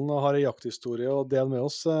finalen og har en jakthistorie å dele med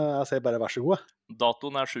oss. Jeg sier bare vær så god.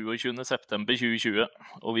 Datoen 27. september 2020,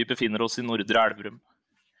 og vi befinner oss I Nordre Elverum.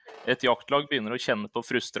 Et jaktlag begynner å kjenne på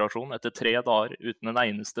frustrasjon etter 3 dager uten en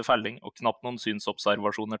eneste felling og knapt noen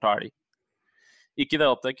synsobservasjoner til elg. Ikke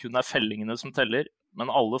det at det kun fellingene som teller,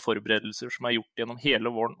 men alle forberedelser som gjort gjennom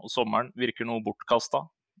hele våren og sommeren virker noe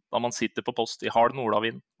bortkastet, da man sitter på post I hard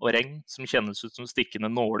nordavind og regn som kjennes ut som stikkende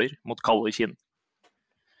nåler mot kalde kinn.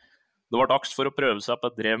 Det var dags for å prøve seg på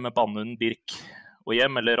et drev med bannehunden Birk, og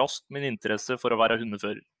jeg melder raskt min interesse for å være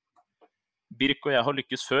hundefører. Birk og jeg har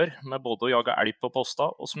lykkes før med både å jage elg på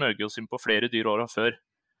posta og smøge oss inn på flere dyr året før,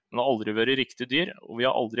 men det har aldri vært riktig dyr, og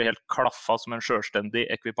vi har aldri helt klaffet som en selvstendig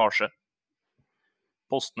ekvipasje.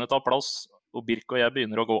 Postene tar plass, og Birk og jeg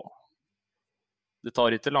begynner å gå. Det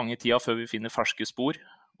tar ikke lange tida før vi finner ferske spor,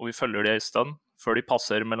 og vi følger det en stund, før de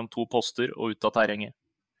passerer mellom 2 poster og ut av terrenget.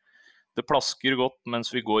 Det plasker godt mens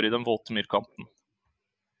vi går I den våte myrkanten.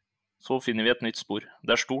 Så finner vi et nytt spor.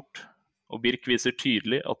 Det stort, og Birk viser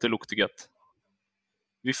tydelig at det lukter godt.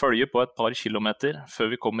 Vi følger på et par kilometer før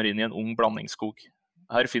vi kommer inn I en ung blandingsskog.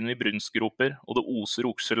 Her finner vi brunnsgroper, og det oser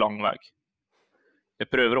okser lang vei. Jeg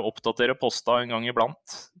prøver å oppdatere posta en gang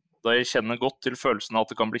iblant, da jeg kjenner godt til følelsen av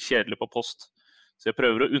at det kan bli kjedelig på post, så jeg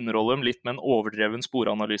prøver å underholde dem litt med en overdreven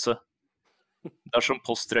sporanalyse. Dersom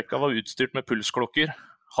postrekka var utstyrt med pulsklokker,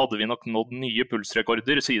 hadde vi nok nådd nye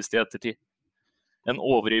pulsrekorder, sies det I ettertid. En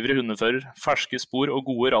overivrig hundefører, ferske spor og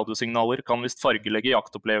gode radiosignaler kan visst fargelegge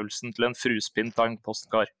jaktopplevelsen til en fruspint av en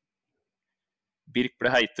postkar. Birk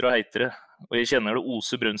ble heitere og heitere, og jeg kjenner det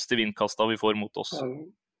oser brunst I vindkasta vi får mot oss.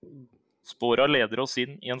 Spåra leder oss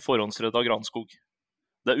inn I en forhåndsrydda granskog.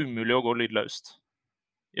 Det umulig å gå lydløst.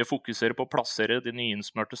 Jeg fokuserer på å plassere de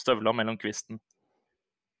nyinnsmørte støvlene mellom kvisten.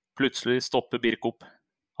 Plutselig stopper Birk opp.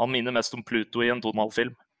 Han minner mest om Pluto I en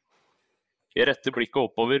Donald-film. Jeg retter blikket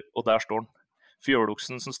oppover, og der står han.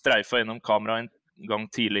 Fjøloksen som streifer gjennom kameraet en gang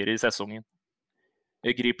tidligere I sesongen.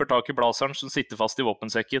 Jeg griper tak I blaseren som sitter fast I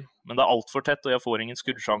våpensekken, men det alt for tett, og jeg får ingen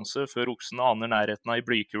skuddsjanse før oksen aner nærheten av en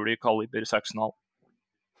blykule I kaliber 6,5.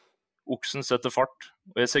 Oksen setter fart,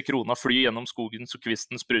 og jeg ser krona fly gjennom skogen så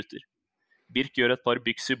kvisten spruter. Birk gjør et par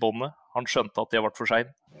byks I båndet, han skjønte at jeg var for sein.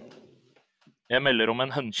 Jeg melder om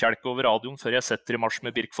en hønnkjelke over radioen før jeg setter I marsj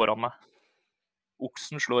med Birk foran meg.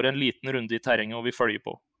 Oksen slår en liten runde I terrenget og vi følger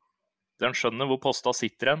på. Den skjønner hvor posta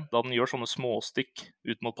sitter hen, da den gjør sånne småstikk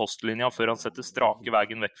ut mot postlinja før han setter strake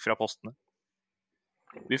veien vekk fra postene.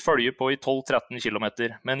 Vi følger på I 12-13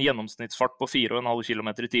 kilometer, med en gjennomsnittsfart på 4,5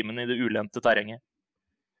 kilometer I timen I det ulendte terrenget.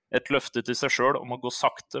 Et løfte til seg selv om å gå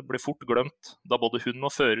sakte blir fort glemt, da både hund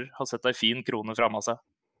og fører har sett en fin krone frem av seg.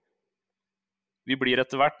 Vi blir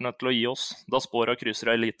etter hvert nødt til å gi oss, da spåra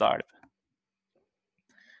krysser en liten elv.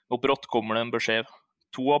 Og brått kommer det en beskjed.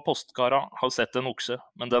 2 av postkara har sett en okse,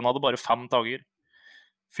 men den hadde bare 5 dager.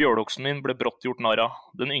 Fjøloksen min ble brått gjort narr av.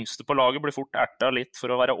 Den yngste på laget ble fort erta litt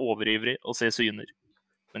for å være overivrig og se syner.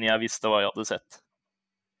 Men jeg visste hva jeg hadde sett.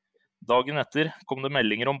 Dagen etter kom det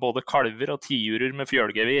meldinger om både kalver og tiurer med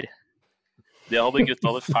fjølgevir. Det hadde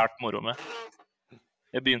gutta det fælt moro med.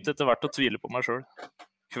 Jeg begynte etter hvert å tvile på meg selv.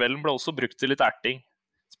 Kvelden ble også brukt til litt erting,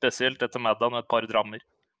 spesielt etter middagen og et par drammer.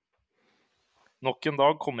 Nok en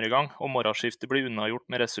dag kommer I gang, og morgenskiftet blir unnagjort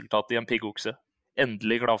med resultatet I en piggokse.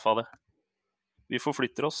 Endelig glad for det. Vi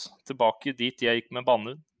forflytter oss tilbake dit jeg gikk med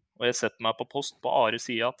bannhund, og jeg setter meg på post på Are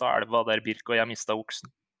sida av elva der Birk og jeg mistet oksen.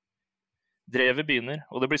 Drevet begynner,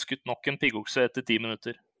 og det blir skutt nok en piggokse etter 10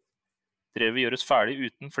 minutter. Drevet gjøres ferdig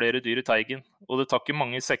uten flere dyr I teigen, og det tar ikke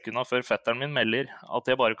mange sekunder før fetteren min melder at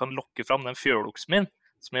jeg bare kan lokke fram den fjøloksen min,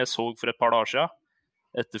 som jeg så for et par dager siden,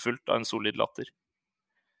 etterfulgt av en solid latter.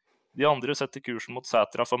 De andre setter kursen mot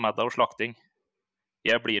setra for middag og slakting.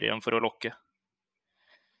 Jeg blir igjen for å lokke.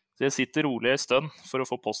 Så jeg sitter rolig en stund for å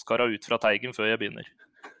få postkara ut fra teigen før jeg begynner.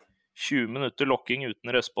 20 minutter lokking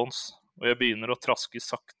uten respons, og jeg begynner å traske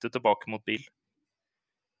sakte tilbake mot bil.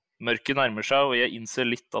 Mørket nærmer seg, og jeg innser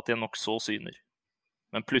litt at jeg nok så syner.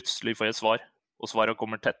 Men plutselig får jeg svar, og svaret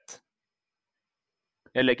kommer tett.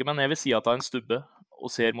 Jeg legger meg ned ved siden av en stubbe,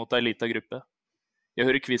 og ser mot en liten gruppe. Jeg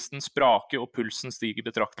hører kvisten sprake, og pulsen stiger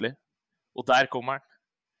betraktelig. Og der kommer han.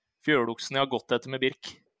 Fjøloksen jeg har gått etter med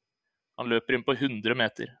Birk. Han løper inn på 100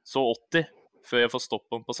 meter, så 80, før jeg får stopp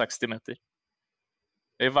på han på 60 meter.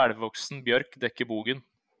 En velvoksen bjørk dekker bogen,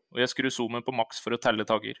 og jeg skrur zoomen på maks for å telle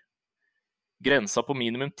tagger. Grensa på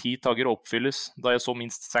minimum 10 tagger oppfylles, da jeg så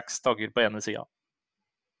minst 6 tagger på ene sida.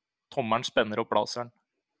 Tommeren spenner opp blaseren.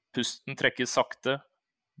 Pusten trekkes sakte,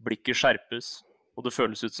 blikket skjerpes, og det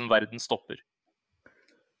føles ut som verden stopper.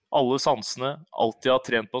 Alle sansene alltid har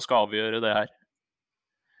trent på å skal avgjøre det her.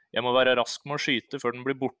 Jeg må være rask med å skyte før den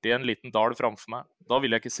blir borte i en liten dal framfor meg. Da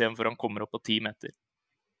vil jeg ikke se den før han kommer opp på 10 meter.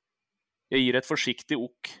 Jeg gir et forsiktig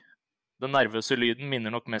okk. Den nervøse lyden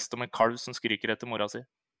minner nok mest om en kalv som skriker etter mora si.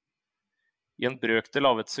 I en brøkdel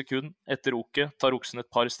av et sekund etter okket tar oksen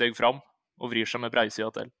et par steg fram og vrir seg med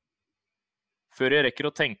breisida til. Før jeg rekker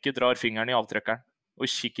å tenke, drar fingeren i avtrekkeren, og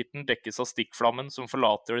kikkerten dekkes av stikkflammen som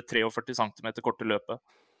forlater det 43 cm korte løpet.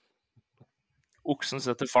 Oksen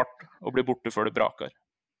setter fart og blir borte før det braker.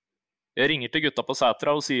 Jeg ringer til gutta på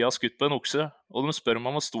Sætra og sier jeg har skutt på en okse, og de spør om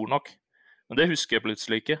han var stor nok, men det husker jeg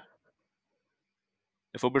plutselig ikke.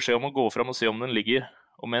 Jeg får beskjed om å gå fram og se om den ligger,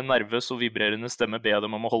 og med en nervøs og vibrerende stemme ber jeg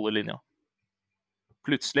dem om å holde linja.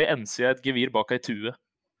 Plutselig enser jeg et gevir bak ei tue.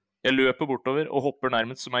 Jeg løper bortover og hopper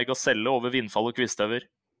nærmest som ei gaselle over vindfall og kvisthauger.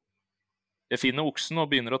 Jeg finner oksen og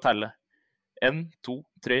begynner å telle. 1, 2,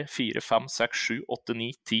 3, 4, 5, 6, 7, 8, 9,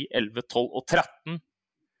 10, 11, 12 og 13.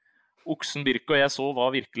 Oksen Birk og jeg så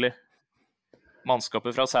var virkelig.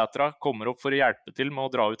 Mannskapet fra Sætra kommer opp for å hjelpe til med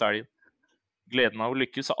å dra ut elgen. Gleden av å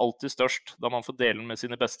lykkes er alltid størst, da man får dele den med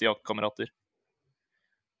sine beste jaktkamerater.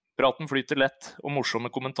 Praten flyter lett, og morsomme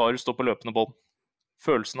kommentarer står på løpende bånd.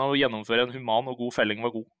 Følelsen av å gjennomføre en human og god felling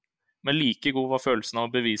var god. Men like god var følelsen av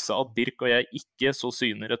å bevise at Birk og jeg ikke så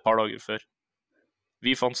syner et par dager før.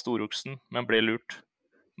 Vi fant storoksen, men ble lurt.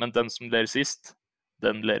 Men den som ler sist,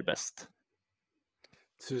 den ler best.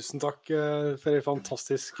 Tusen takk for en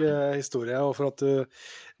fantastisk historie, og for at du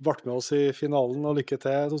ble med oss i finalen, og lykke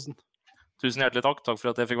til, Tosten. Tusen hjertelig takk. Takk for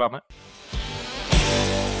at jeg fikk være med.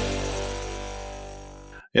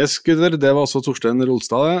 Yes, gutter, det var også Torstein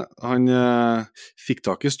Rolstad. Han fikk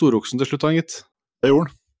tak i storoksen til slutt, han gitt. Det gjorde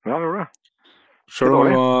han. Ja, det gjorde det. Selv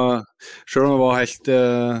om det var helt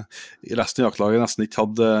resten av jaktlaget nesten ikke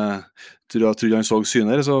hadde trodde han så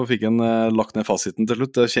syner, så fikk han lagt ned fasiten til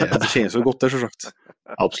slutt. Det kjennes så godt det, selvsagt.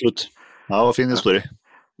 Absolutt. Ja, det var en fin historie.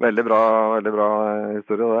 Veldig bra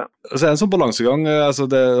historie, det. Så er det en sånn balansegang, altså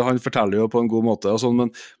han forteller jo på en god måte, og sånn, men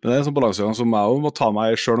det er en sånn balansegang som jeg også må ta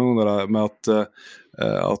meg selv noen ganger med at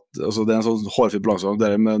altså det er en sånn hårfint balansegang,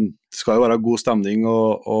 men det skal jo være god stemning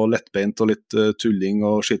og lettbeint og litt tulling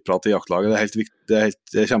og skittprat i jaktlaget, det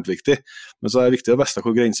er kjempeviktig, men så er det viktig å vite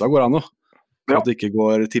hvor grensa går an nå, så at det ikke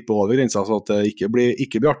tipper over grensa, så at det ikke blir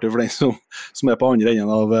artig for den som er på andre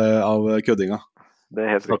enden av køddinga. Det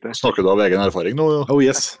er helt riktig. Snakker du av egen erfaring nå? Oh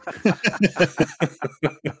yes.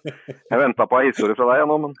 Jeg ventet på en historie fra deg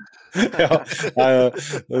nå, men... Ja,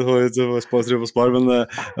 det får ikke spare, men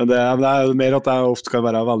det er mer at jeg ofte kan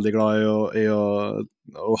være veldig glad i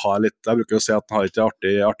å ha litt, jeg bruker å si at den har ikke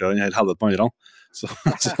artigere enn heldet på andre. Så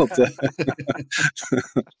at det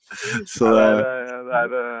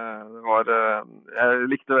var jeg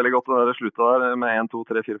likte veldig godt det der sluttet der med 1, 2,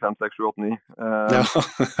 3, 4, 5, 6, 7, 8, 9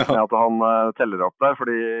 med at han teller opp der,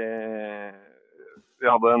 fordi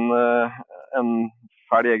vi hadde en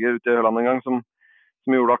fæl jeger ute i Høland en gang som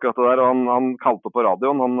gjorde akkurat det der, og han kalte på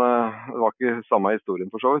radioen. Det var ikke samme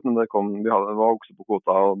historien for så vidt, men det var okse på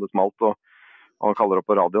kvota og det smalt, og han kaller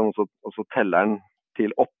opp på radioen, og så teller han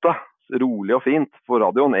til 8, rolig og fint på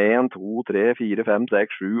radioen. 1, 2, 3, 4, 5,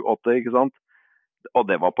 6, 7, 8, ikke sant? Og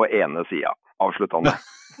det var på ene siden, avsluttende.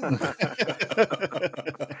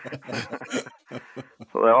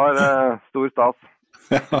 Så det var stor stas.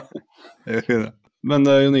 Ja, det er fint. Men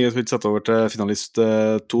Jon Inge, skal vi sette over til finalist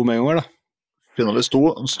 2 med en gang, da? Finalist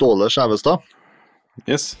 2, Ståle Skjævestad.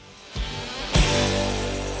 Yes.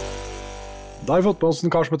 Da har vi fått med oss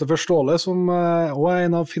en kar som heter Ståle, som også er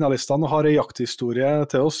en av finalistene og har en jakthistorie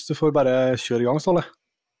til oss. Du får bare kjøre i gang, Ståle.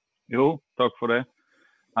 Jo, takk for det.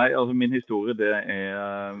 Nei, altså min historie, det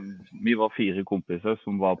vi var 4 kompiser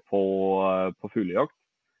som var på fuglejakt.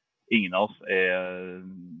 Ingen av oss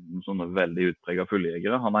sånne veldig utpreget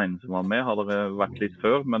fuglejegere. Han ene som var med hadde vært litt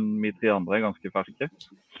før, men vi 3 andre ganske ferske.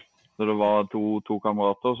 Så det var to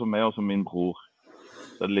kamerater som meg og som min bror.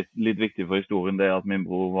 Det er litt viktig for historien det at min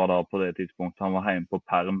bror var da på det tidspunktet, han var hjemme på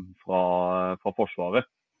perm fra Forsvaret.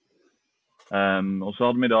 Og så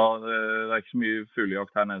hadde vi da, det er ikke så mye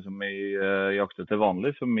fuglejakt her nede som vi jakter til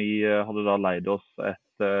vanlig, så vi hadde da leid oss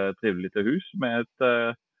et trivelig til hus med et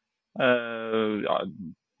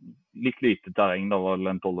litt lite terreng, da var det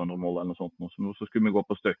en 1200 mål eller noe sånt, så skulle vi gå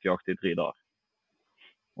på støkkjakt i 3 dager.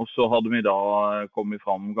 Og så hadde vi da kommet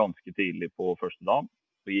fram ganske tidlig på første dagen,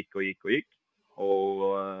 og gikk, og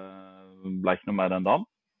ble ikke noe med den dagen.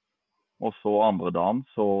 Og så andre dagen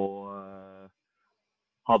så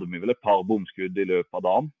hadde vi vel et par bomskudd i løpet av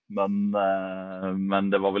dagen, men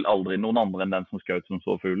det var vel aldri noen andre enn den som skjøt som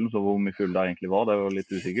så fuglen, så hvor mye fugl det egentlig var, det var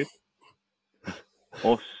litt usikkert.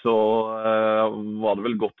 Og så var det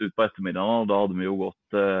vel godt ut på ettermiddagen, og da hadde vi jo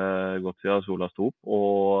gått siden sola sto opp.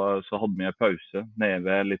 Og så hadde vi en pause nede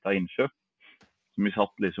ved litt av innsjø. Så vi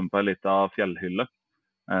satt liksom på en litt av fjellhylle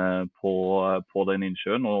på den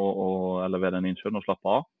innsjøen, eller ved den innsjøen, og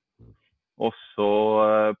slappet av. Og så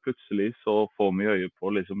plutselig så får vi øye på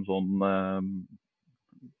liksom sånn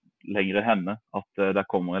lengre henne, at der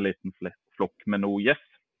kommer en liten flokk med noe gjess.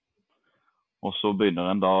 Og så begynner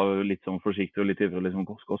en da litt sånn forsiktig og litt ivrig, liksom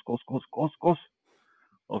gås.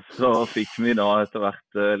 Og så fikk vi da etter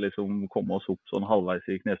hvert liksom komme oss opp sånn halvveis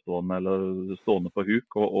i knestående eller stående på huk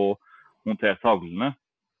og monterte haglene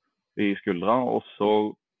i skuldra. Og så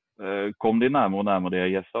kom de nærmere og nærmere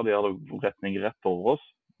de gjesser. De hadde retning rett over oss,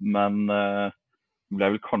 men ble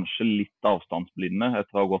vel kanskje litt avstandsblinde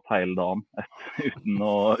etter å ha gått hele dagen uten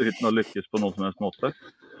å lykkes på noe som helst måte.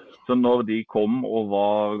 Så når de kom og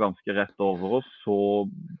var ganske rett over oss, så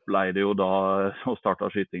ble det jo da å starte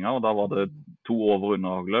skytinga, og da var det 2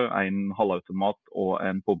 over-underhagler, en halvautomat og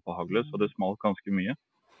en pumpehagle, så det smalt ganske mye.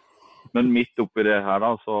 Men midt oppi det her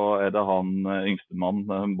da, så det han yngste mann,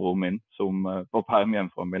 bror min, som på perm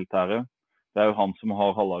hjemme fra militæret. Det jo han som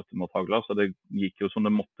har halvautomathagler, så det gikk jo som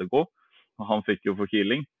det måtte gå, og han fikk jo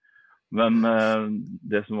forkiling. Men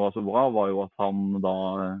det som var så bra var jo at han da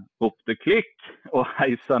ropte klikk og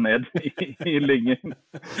heisa ned i lyngen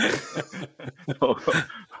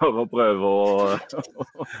for å prøve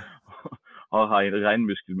å ha ren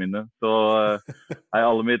muskelminne. Så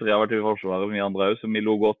alle vi 3 har vært i forsvaret, vi andre også, så vi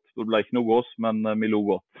lo godt. Det ble ikke noe gås, men vi lo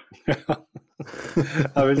godt.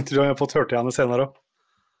 Jeg vil tro jeg har fått hørt igjen det senere også.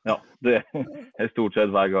 Ja, det stort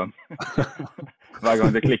sett hver gang. Hver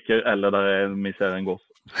gang det klikker, eller vi ser en gås.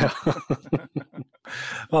 Ja.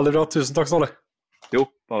 Veldig bra, tusen takk Ståle. Jo,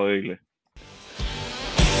 bare hyggelig.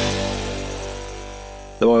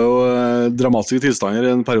 Det var jo dramatiske tilstander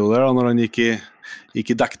i en periode her da, når han gikk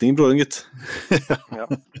i dekning, broren gitt. Ja.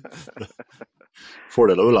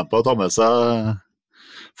 Fordel og ulempe å ta med seg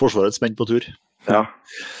forsvarets menn på tur. Ja.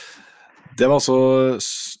 Det var altså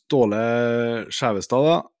Ståle Skjævestad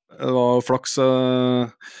da. Det var flaks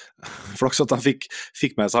at han fikk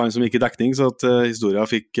med seg han som gikk i dekning, så at historien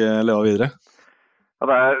fikk leve videre. Ja,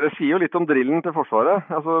 det sier jo litt om drillen til Forsvaret.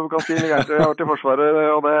 Altså, du kan si mye gærent jeg har vært i Forsvaret,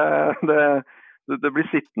 og det blir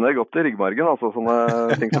sittende godt i ryggmargen, altså sånne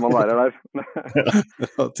ting som man lærer der.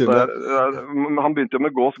 Han begynte jo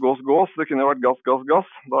med gås. Det kunne jo vært gass.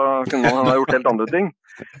 Da kunne han ha gjort helt andre ting.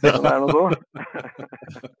 Det noe så.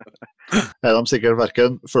 De sikkert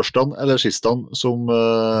hverken førstene eller sistene som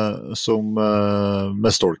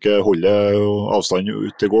med stolke holder avstand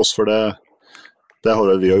ut til gås, for det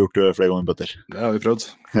har vi gjort flere ganger, Petter. Det har vi prøvd.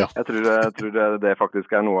 Ja. Jeg tror det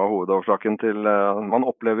faktisk noe av hovedårsaken til man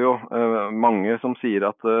opplever jo mange som sier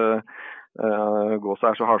at gås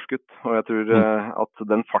så hardskutt, og jeg tror at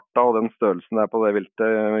den farta og den størrelsen der på det viltet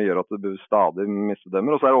gjør at du stadig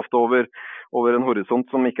misbedømmer, og så det ofte over en horisont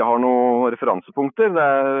som ikke har noen referansepunkter.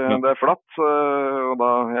 Det flatt, og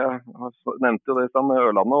da jeg nevnte jo det i stedet med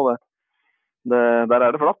Ørlandet, og der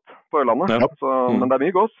det flatt på Ørlandet, ja. Så, men det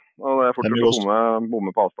mye gås, og det fortsatt å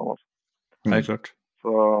bomme på avstand. Altså. Helt klart.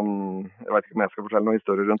 Så jeg vet ikke om jeg skal fortelle noen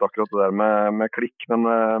historier rundt akkurat det der med klikk,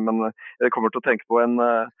 men jeg kommer til å tenke på en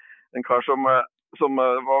kar som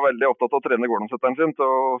var veldig opptatt av å trene gårdomsetteren sin til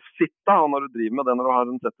å sitte, og når du driver med det når du har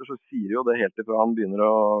en setter, så sier jo det helt ifra han begynner å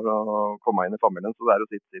komme inn i familien, så det jo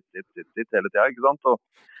sitt hele tiden, ikke sant? Og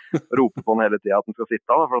rope på han hele tiden at han skal sitte,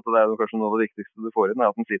 da, for det jo kanskje noe av det viktigste du får inn,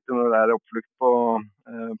 at han sitter når det oppflukt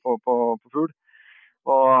på fugl.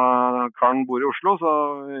 Og Karen bor i Oslo, så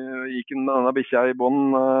gikk han med denne bikkja i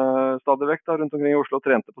bånd stadig vekk da, rundt omkring i Oslo og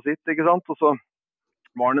trente på sitt, ikke sant? Og så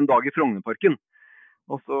var han en dag i Frognerparken,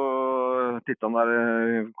 og så tittet han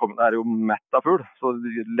det jo mett av fugl, så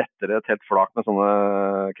letter det et helt flak med sånne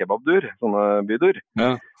kebabdyr, sånne bydyr,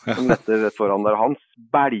 som letter rett foran der. Han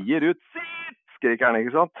belger ut, sitt, skriker han,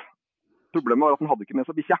 ikke sant? Problemet var at han hadde ikke med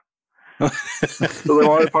seg bikkja. Så det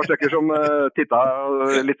var et par stykker som tittet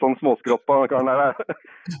litt sånn småskrått på karen der.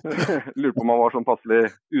 Lurer på om han var sånn passelig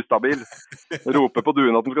ustabil. Roper på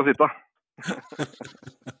duen at han skal sitte.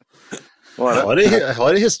 Jeg har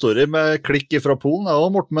en historie med klikk fra Polen,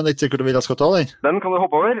 og Morten, men ikke sikkert du vil jeg skal ta den. Den kan du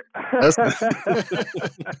hoppe over.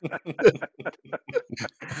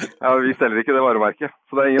 Ja, vi selger ikke det varemerket,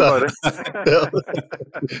 så det ingen fare.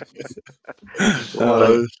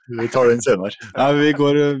 Vi tar den senere. Ja, vi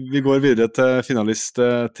går videre til finalist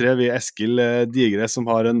 3. Vi Eskil Digre, som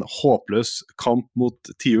har en håpløs kamp mot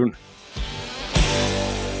tiuren.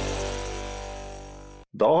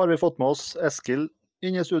 Da har vi fått med oss Eskil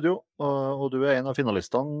inn i studio, og du en av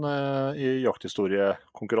finalistene i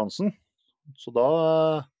jakthistoriekonkurransen. Så da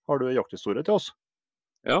har du en jakthistorie til oss.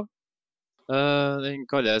 Ja, den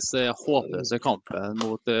kalles håpløse kampen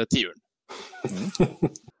mot tiuren.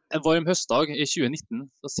 En varm høstdag i 2019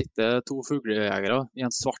 så sitter 2 fuglejegere i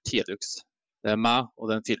en svart Hilux. Det meg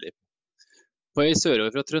og den Philip. På vei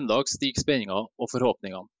sørover fra Trøndelag stiger spenninga og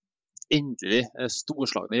forhåpningene. Endelig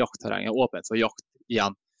storslagne jaktterrenget åpent for jakt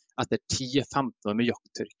igjen, etter 10-15 år med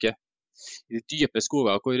jakttørke. I de dype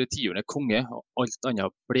skoger hvor tiuren konge og alt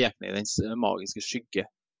annet blekner i dens magiske skygge.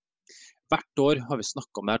 Hvert år har vi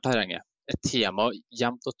snakket om dette terrenget. Et tema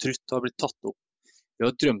jevnt og trutt har blitt tatt opp. Vi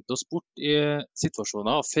har drømt oss bort i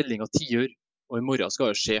situasjoner av felling av tiur, og i morgen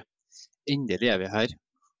skal det skje. Endelig er vi her,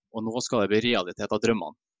 og nå skal det bli realitet av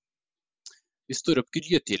drømmene. Vi står opp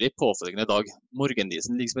grytidlig påfølgende dag.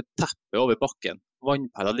 Morgendisen ligger som et teppe over bakken.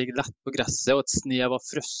 Vannpeller ligger lett på gresset, og et snev av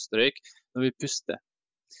frøstrøyk når vi puster.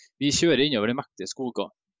 Vi kjører innover de mektige skoger.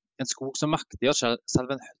 En skog så mektig at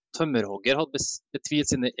selv en tømmerhogger hadde betvilt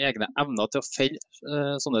sine egne evner til å felle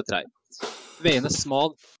sånne trær. Veien er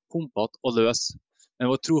smal, pumpete og løs, men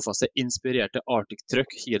vår trofaste inspirerte Arctic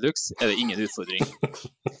Truck Hilux er det ingen utfordring.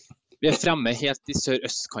 Vi er fremme helt i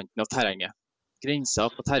sør-østkanten av terrenget. Grensa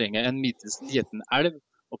på terrenget er en middels liten elv,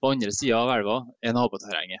 og på andre siden av elva er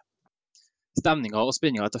naboterrenget. Stemningen og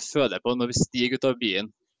spenningen er til å føle på når vi stiger ut av byen,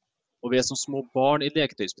 og vi er som små barn i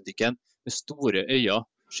leketøysbutikken med store øyne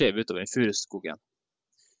ser vi utover den furuskogen.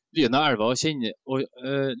 Lyden av elva og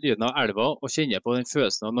kjenner på den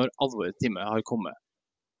følelsen av når alvorets time har kommet.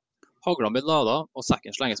 Haglen blir ladet, og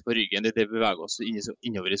sekken slenges på ryggen i det vi beveger oss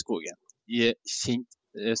innover i skogen, i kjent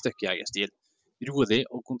støkkejegerstil. Rolig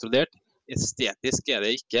og kontrollert. Estetisk er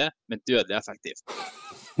det ikke, men dødelig effektivt.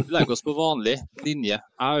 Vi legger oss på vanlig linje.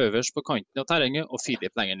 Jeg øverst på kanten av terrenget, og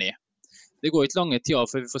Philip lenger ned. Det går ikke lange tida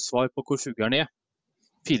før vi får svar på hvor fuglen er.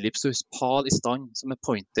 Philip står pal i stand som en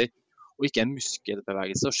pointer, og ikke en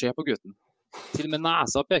muskelbevegelse å se på gutten. Til og med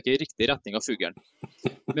nesa peker i riktig retning av fuglen.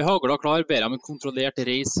 Med hagla klar ber jeg om en kontrollert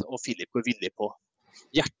reis, og Philip går villig på.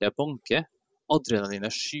 Hjertet banker,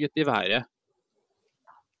 adrenalinet skyter i været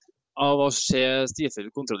av å se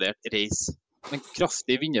stilfullt kontrollert reis. En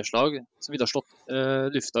kraftig vinderslag som ville ha slått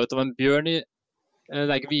lufta ut av en bjørn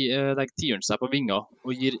legger tiuren seg på vinger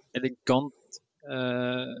og gir elegant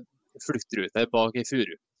fluktrute bak i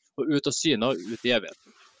furu, og ut av syne og ut i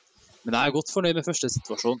evigheten. Men jeg er godt fornøyd med første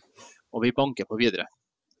situasjon, og vi banker på videre.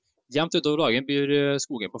 Jevnt utover dagen byr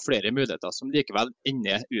skogen på flere muligheter som likevel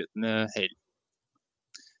ender uten hell.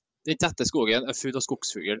 Den tette skogen er full av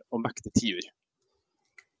skogsfugl og mektig tiur.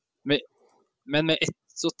 Men med et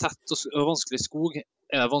så tett og vanskelig skog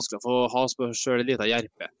er det vanskelig å få has på selv en liten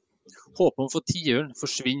hjerpe. Håpet om å få tiuren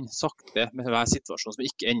forsvinner sakte med hver situasjon som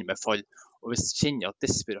ikke ender med fall, og vi kjenner at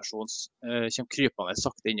desperasjon kommer krypende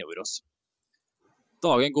sakte innover oss.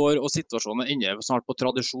 Dagen går, og situasjonen ender snart på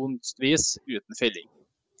tradisjonsvis uten felling.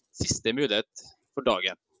 Siste mulighet for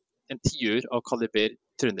dagen. En tiur av kaliber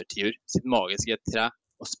trøndertiur sitt magisk i et tre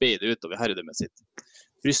og speider utover herredømmet sitt.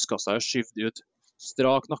 Brystkassa er skyvd ut,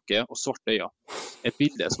 strak nakke og svarte øyne. Et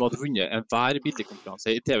bilde som hadde vunnet enhver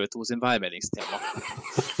bildekonkurranse i TV2 sin værmeldingstema.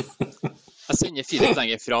 Jeg sender Philip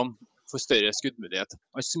lenger fram for større skuddmulighet.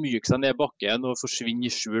 Han smyger seg ned bakken og forsvinner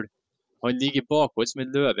i skjul. Han ligger bakhold som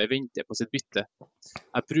en løve venter på sitt bytte.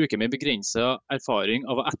 Jeg bruker min begrenset erfaring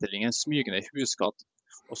av å etterligne en smygende huskatt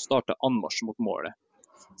og starte anmarsj mot målet.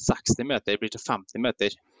 60 meter blir til 50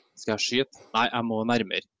 meter. Skal jeg skyte? Nei, jeg må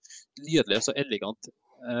nærmere. Lydløs og elegant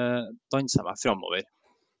danser meg fremover.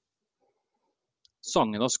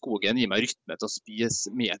 Sangen av skogen gir meg rytme til å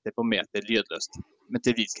spise meter på meter lydløst, men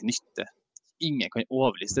til hvilken nytte? Ingen kan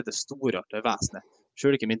overliste dette storartede vesenet,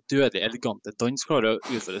 selv ikke min dødelige elegante dans klarer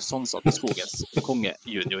å utføre sansene til skogens konge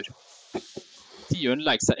junior. Tiuren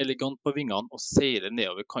legger seg elegant på vingene og seiler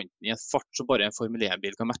nedover kanten i en fart som bare en Formel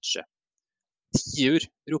 1-bil kan matche. Tiur,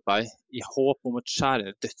 roper jeg, i håp om at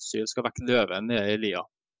skjærende dødshyl skal vekke løven nede i lia.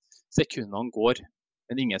 Sekundene går,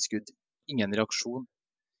 men ingen skudd, ingen reaksjon.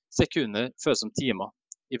 Sekunder føles som timer,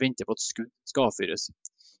 i vente på at skudd skal avfyres.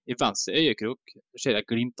 I venstre øyekrok ser jeg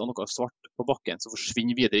glimt av noe svart på bakken som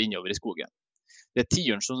forsvinner videre innover i skogen. Det er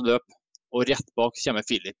tiuren som løper, og rett bak kommer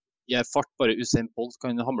Philip. I en fart bare Usain Bolt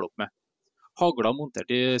kan hamle opp med. Hagla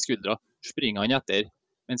montert i skuldra, springer han etter,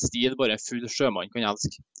 men stil bare en full sjømann kan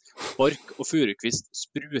elske. Bark og furukvist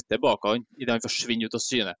spruter bak han i det han forsvinner ut av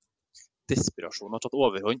syne. Desperasjonen har tatt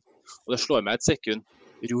overhånd, og det slår meg et sekund.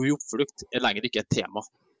 Ro i oppflukt er lenger ikke et tema.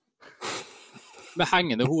 Med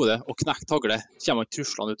hengende hode og knekt hagle kommer han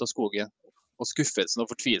truslene ut av skogen, og skuffelsen og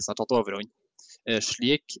fortvilelsen har tatt overhånd.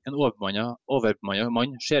 Slik en overbemannet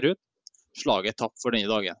mann ser ut, slaget er tapt for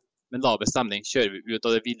denne dagen. Med laber stemning kjører vi ut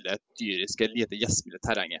av det ville, dyriske, lite gjestmilde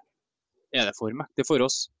terrenget. Er det for mektig for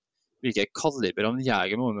oss? Hvilke kaliber av en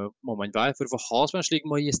jeger må man være for å få ha som en slik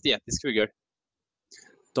majestetisk fugl?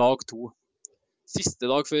 Dag 2. Siste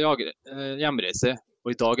dag før hjemreise,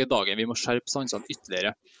 og i dag dagen vi må skjerpe sansene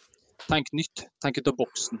ytterligere. Tenk nytt, tenk ut av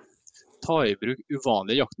boksen. Ta i bruk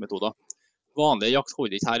uvanlige jaktmetoder. Vanlige jakt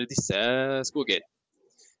holder ikke her i disse skoger.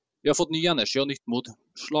 Vi har fått ny energi og nytt mod.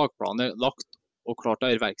 Slagplanen er lagt og klart å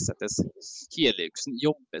iverksettes. Heliuxen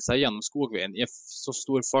jobber seg gjennom skogveien i så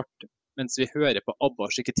stor fart, mens vi hører på Abba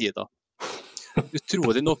Skiketida.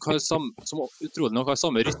 Utrolig nok har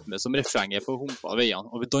samme rytme som refrenget på humpa av veiene,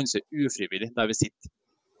 og vi danser ufrivillig der vi sitter.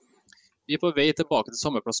 Vi er på vei tilbake til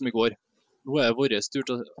samme plass som i går. Nå er det vår tur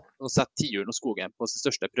til å sette tiuren og skogen på sin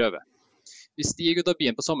største prøve. Vi stiger ut av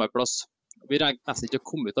bilen på samme plass. Vi regner nesten ikke å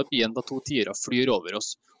komme ut av bilen da 2 tiurer flyr over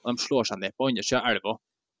oss, og de slår seg ned på andre siden av elva,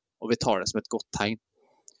 og vi tar det som et godt tegn.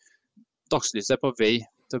 Dagslyset er på vei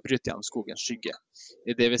til å bryte gjennom skogens skygge,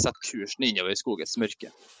 i det vi setter kursen innover i skogens mørke.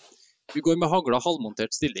 Vi går med hagla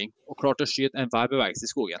halvmontert stilling, og klar til å skyte enhver bevegelse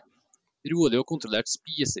i skogen. Rolig og kontrollert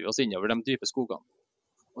spiser vi oss innover de dype skogene,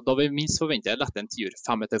 og da vi minst forventer letter en tiur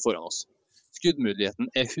 5 meter foran oss. Skuddmuligheten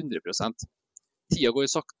er 100%. Tida går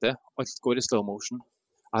sakte, alt går i slow motion.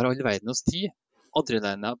 Jeg har all verdens tid,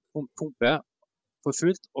 adrenalinet pumper for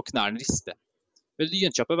fullt, og knærne rister. Ved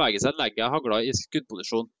lynkjapp bevegelse legger jeg hagla i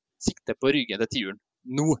skuddposisjon, sikter på ryggen til tiuren.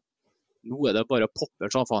 Nå er det bare å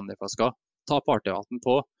poppe champagneflaska, ta partyhatten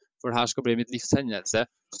på, for dette skal bli mitt livs hendelse,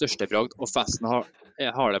 største bragd, og festen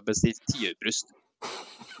har det bestilt tiurbrust.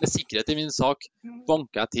 Med sikkerhet i min sak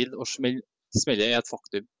banker jeg til, og smellet er et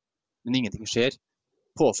faktum. Men ingenting skjer.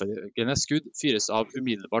 Påfølgende skudd fyres av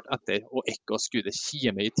umiddelbart etter, og ekko av skuddet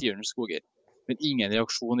kimer i tiurens skoger. Men ingen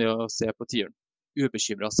reaksjon i å se på tiuren.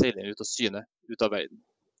 Ubekymret seiler ut av syne, ut av verden.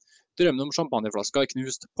 Drømmen om champagneflaska er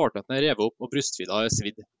knust, partnøtten er revet opp, og brystfila er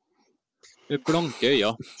svidd. Med blanke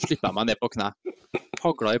øyne slipper jeg meg ned på kne.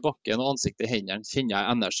 Hagla i bakken og ansiktet i hendene kjenner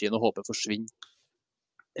jeg energien og håpet forsvinner.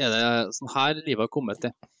 Er det sånn her livet har kommet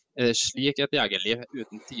til? Er det slik et jegerliv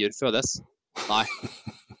uten tiur fødes? Nei.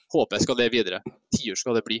 Håpet skal leve videre. Tiur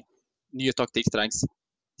skal det bli. Ny taktikk trengs.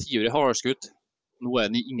 Tiur er hardeskutt. Nå er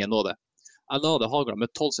det ingen nåde. Jeg lader hagla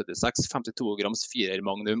med 1276 52 grams 4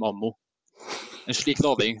 magnum ammo. En slik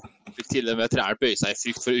lading vil til og med trær bøye seg i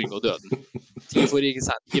frykt for å unngå døden. Tiur får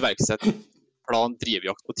iverksett plan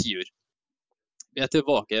drivjakt på tiur. Vi er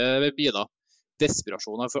tilbake ved biler.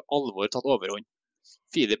 Desperasjonen har for alvor tatt overhånd.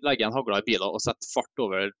 Philip legger en hagla i bilen og setter fart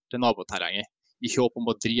over til naboterrenget, i håp om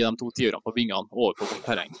å dri de 2 tiurene på vingene over på vårt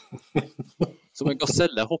terreng. Som en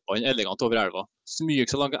gaselle hopper han elegant over elva, smyger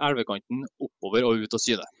seg langs elvekanten oppover og ut av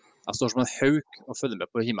syne. Jeg står som en hauk og følger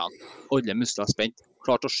med på himmelen. Alle muskler er spent,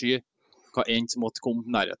 klart å sky hva enn som måtte komme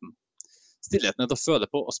nærheten. Stillheten er til å føle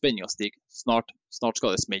på, og spenningen stiger. Snart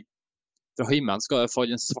skal det smelle. Fra himmelen skal det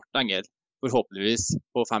falle en svart engel, forhåpentligvis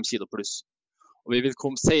på 5 kilo pluss. Og vi vil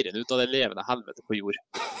komme seirende ut av det levende helvete på jord.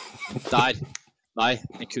 Der! Nei,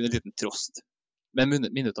 det er kun en liten trost. Men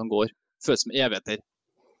minuttene går, føles som evigheter.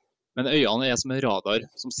 Men øynene er som en radar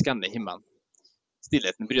som skanner himmelen.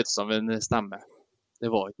 Stillheten brytes av en stemme. Det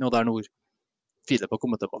var ikke noe der nord. Philip har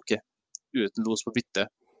kommet tilbake, uten los på bytte,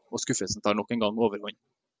 og skuffelsen tar nok en gang overhånd.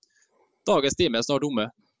 Dagens time er snart omme,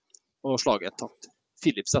 og slaget er tatt.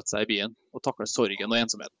 Philip setter seg i bilen og takler sorgen og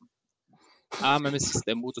ensomheten. Jeg med min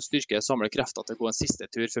siste mot og styrke samler krefter til å gå en siste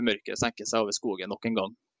tur før mørket senker seg over skogen nok en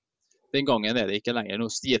gang. Den gangen er det ikke lenger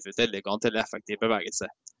noe stilfullt, elegant eller effektiv bevegelse.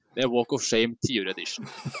 Det er walk of shame, tiur edition.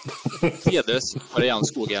 Tidløs har jeg gjennom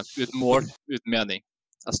skogen, uten mål, uten mening.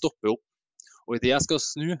 Jeg stopper opp, og i det jeg skal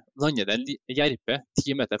snu, lander det en jerpe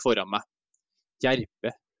 10 meter foran meg.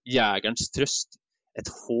 Jerpe, jegerens trøst,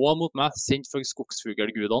 et hån mot meg, sendt fra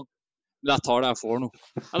skogsfugelgudene. Men jeg tar det jeg får nå.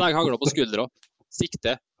 Jeg legger hagla på skuldra,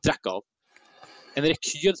 sikte, trekker av. En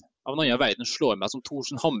rekyl av en annen verden slår meg som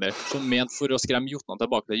Thorsen hammer, som ment for å skremme jotnene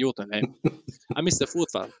tilbake til Jotunheim. Jeg mister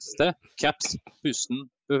fotfeste, caps, pusten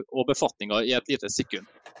og befatninga i et lite sekund.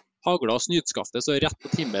 Hagla og snytskaftet så rett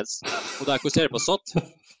på timmels, og der hvor serpa satt,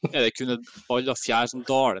 er det kun et ball av fjær som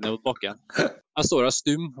daler ned mot bakken. Jeg står her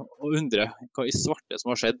stum og undrer hva i svarte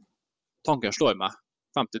som har skjedd. Tanken slår meg,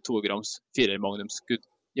 52 grams 4 magnum skudd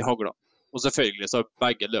i hagla, og selvfølgelig så har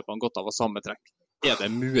begge løpene gått av samme trekk. Er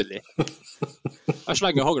det mulig? Jeg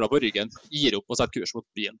slenger hagla på ryggen, gir opp og setter kurs mot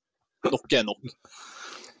byen. Nok er nok.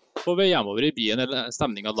 På vei hjemover i byen er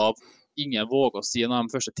stemningen lav. Ingen våger å si noe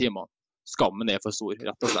de første timene. Skammen er for stor,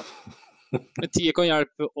 rett og slett. Men tid kan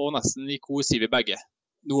hjelpe, og nesten i kor sier vi begge.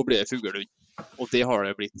 Nå blir det fuglelund. Og det har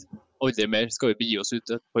det blitt. Aldri mer skal vi begi oss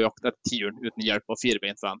ut på jakt etter tiuren uten hjelp av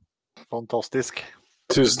firebeint venn. Fantastisk.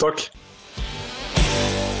 Tusen takk.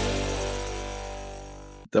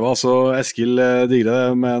 Det var altså Eskil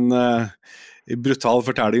Digre med en brutal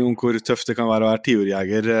fortelling om hvor tøft det kan være å være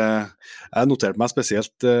tiurjeger. Jeg noterte meg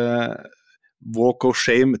spesielt Walk of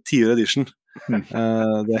Shame 10 edition.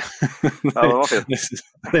 Det var fint.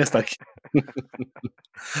 Det sterk.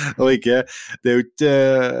 Og ikke, det jo ikke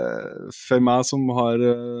for meg som har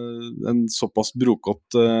en såpass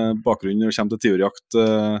brokott bakgrunn når det kommer til tiurjakt,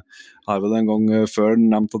 har vel en gang før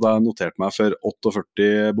nevnt at jeg noterte meg for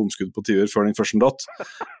 48 bomskudd på tiur før den første datt.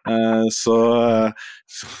 Så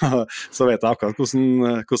vet jeg akkurat hvordan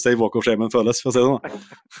det Walk of Shame føles, for å si det nå.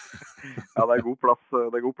 Ja, det er god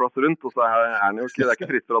plass rundt, og så er den jo ikke, det er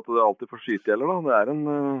ikke fritt for at du alltid får skyte heller, da.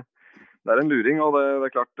 Det er en luring, og det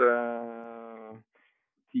er klart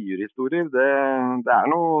tiurhistorier, det er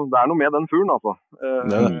noe med den fuglen, altså.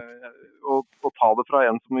 Å ta det fra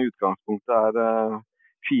en som i utgangspunktet er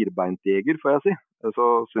firbeintjeger, får jeg si, så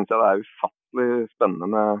synes jeg det er ufattelig spennende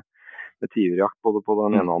med tiurjakt, både på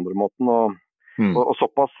den ene og andre måten, og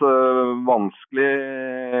såpass vanskelig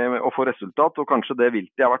å få resultat, og kanskje det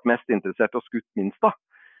viltet jeg har vært mest interessert i å skutt minst da,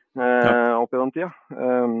 opp i den tida.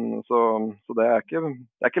 Så det er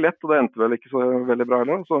ikke lett, og det endte vel ikke så veldig bra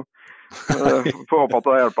heller, så får håpe at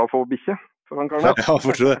det har hjulpet å få bikkje. Ja,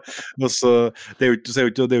 forstår det. Også, det er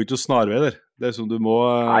jo ikke snarvei der. Det som du må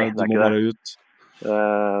være ut. Det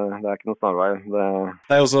er ikke noe snarvei.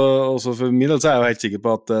 Nei, også for min del så er jeg jo helt sikker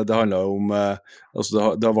på at det handler om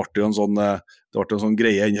det ble jo en sånn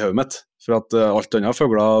greie inni hodet mitt, for at alt annet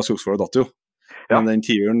skogsfugler datt jo. Ja. Men den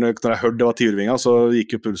tiuren, når jeg hørte det var tiurvinger, så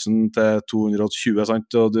gikk jo pulsen til 220, sant?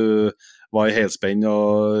 Og du var i helspenn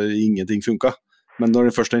og ingenting funket. Men når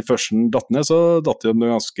den første datt ned, så datt det jo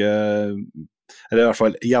ganske, eller i hvert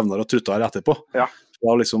fall jevnere og truttere etterpå. Ja. Da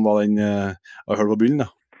liksom var den jeg hørte på bunnen da.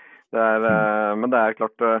 Men det er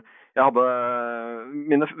klart, jeg hadde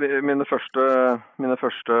mine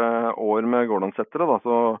første år med gårdlandsettere da,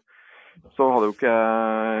 så hadde jo ikke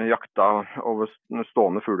jeg jakta over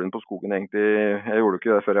stående fuglen på skogen egentlig. Jeg gjorde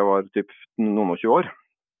ikke det før jeg var typ noen og 20 år,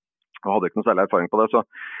 og hadde ikke noe særlig erfaring på det, så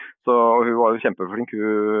hun var jo kjempeflink.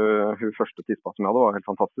 Hun første tispa som jeg hadde var helt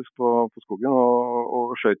fantastisk på skogen,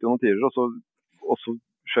 og skjøt jo noen tirer, og så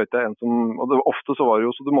skjøt jeg en som, og ofte så var det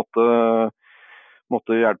jo så du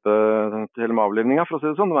måtte hjelpe til med avlivninga, for å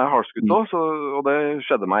si det sånn. Det var halvskutt også, og det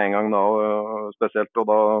skjedde meg en gang da, spesielt, og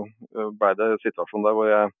da ble det en situasjon der hvor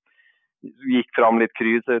jeg gikk fram litt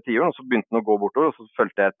kry til tiuren, og så begynte den å gå bortover, og så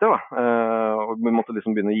følte jeg etter da. Og vi måtte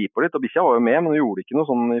liksom begynne å gi på litt, og bikkja var jo med, men hun gjorde ikke noe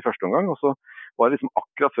sånn i første omgang, og så var det liksom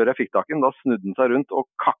akkurat før jeg fikk tak i den, da snudde den seg rundt og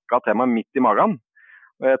kakka til meg midt i magen.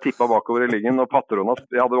 Og jeg tippet bakover i liggen, og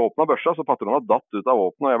jeg hadde åpnet børsa, så patrona datt ut av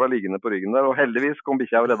åpnet, og jeg ble liggende på ryggen der, og heldigvis kom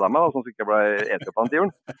bikkja og redda meg, da, sånn at jeg ikke ble etet på den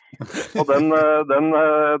tiuren. Og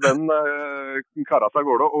den karret seg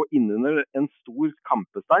gårde, og innunder en stor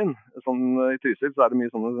kampestein, sånn i Trysil, så er det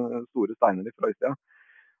mye sånne store steiner fra øysida,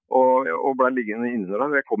 og ble liggende innunder der,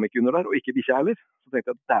 og jeg kom ikke under der, og ikke bikkja heller. Så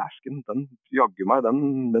tenkte jeg, dæsken, den jagger meg,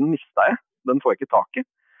 den mistet jeg, den får jeg ikke tak i.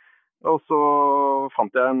 Og så fant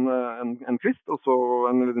jeg en kvist, og så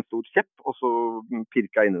en stor kjepp, og så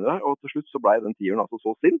pirket jeg inn i det, og til slutt så ble den tiuren altså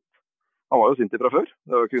så sint. Han var jo sint fra før, det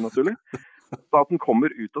var jo ikke unaturlig. Så at den kommer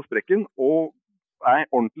ut av sprekken, og er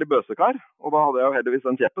ordentlig bøsekar, og da hadde jeg jo heldigvis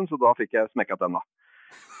den kjeppen, så da fikk jeg smekket den da.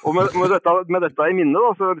 Og med dette i minne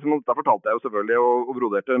da, så liksom, da fortalte jeg jo selvfølgelig, og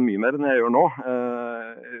broderte mye mer enn jeg gjør nå,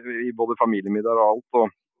 i både familiemiddag og alt, og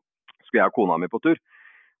skulle jeg og kona mi på tur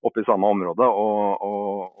oppe i samme område, og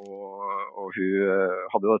hun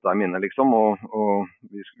hadde jo dette i minne liksom, og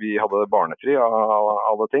vi hadde barnefri av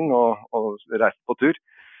alle ting, og reiste på tur.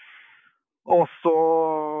 Og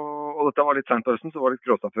dette var litt sent på høsten, så det var litt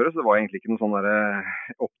gråstaføre, så det var egentlig ikke noen sånne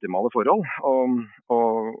optimale forhold,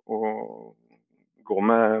 og gå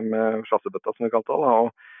med sjassebøtta som vi kalte det, og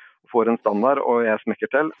får en stand der, og jeg smekker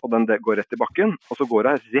til, og den går rett i bakken, og så går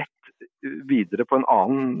jeg rett videre på en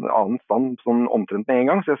annen stand, sånn omtrent med en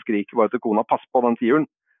gang, så jeg skriker bare til kona, pass på den tiuren,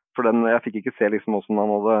 for jeg fikk ikke se liksom hvordan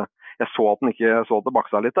han hadde, jeg så at det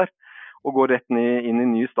baksa litt der, og går rett inn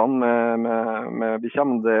i ny stand med bikkja,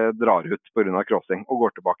 men det drar ut på grunn av krossing, og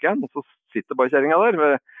går tilbake igjen, og så sitter bare kjæringa der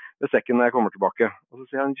ved sekken når jeg kommer tilbake, og så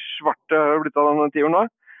sier han, svarte har blitt av den tiuren da,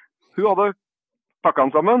 hun hadde pakket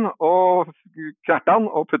han sammen, og knertet han,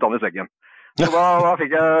 og puttet han i sekken. Så da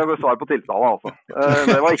fikk jeg svar på tiltale, altså.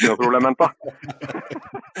 Det var ikke noe problem, da.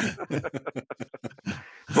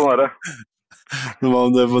 Sånn er det. Det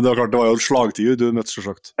var klart, det var jo en slagtiur du møtte så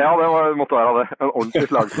sagt. Ja, det måtte være det. En ordentlig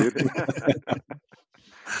slagtiur.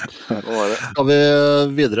 Sånn er det. Skal vi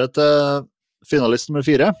videre til finalist nummer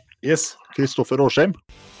 4? Yes. Kristoffer Årsheim.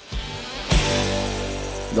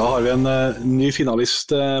 Da har vi en ny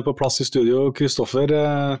finalist på plass i studio, Kristoffer.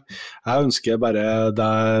 Jeg ønsker bare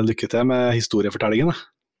deg lykke til med historiefortellingen.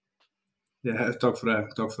 Ja, takk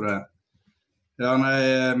for det. Ja, nei,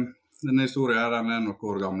 denne historien her, den noen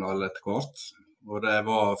år gammel etter hvert. Og det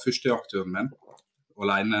var første jaktturen min,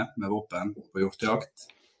 alene med våpen på hjortejakt.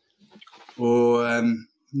 Og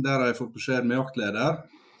der har jeg fått beskjed med jaktleder,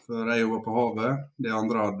 for jeg jobbet på havet. De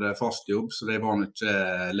andre hadde fast jobb, så de var ikke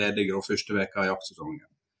ledige da første veka i jaktsesongen.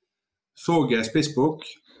 Så jeg spissbukk,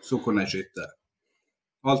 så kunne jeg skyte.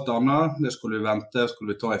 Alt annet, det skulle vi vente,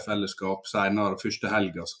 skulle vi ta i fellesskap senere, første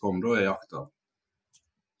helga som kom da i jakta.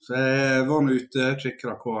 Så jeg var nå ute,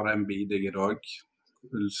 kikket hver en bidig i dag,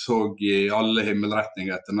 så i alle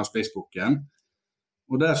himmelretninger etter denne spissbukken.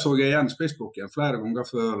 Og der så jeg igjen spissbukken flere ganger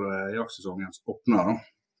før jaktsesongen åpnet.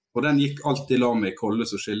 Og den gikk alltid la med i kolle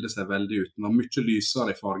som skilte seg veldig ut. Den var mye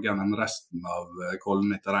lysere i fargen enn resten av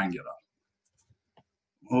kollen i terrenget der.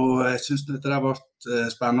 Og jeg synes dette har vært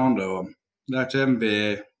spennende, og der kommer vi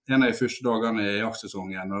en av de første dagene i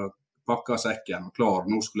jaktsesongen og pakket sekken og klar.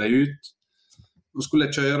 Nå skulle jeg ut. Nå skulle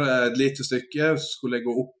jeg kjøre et lite stykke, så skulle jeg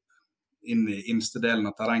gå opp inn i innerste delen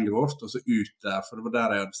av terrenget vårt, og så ut der, for det var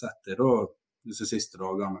der jeg hadde sett det da, disse siste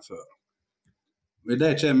dagene før. Og i det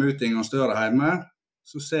jeg kommer ut i en større hjemme,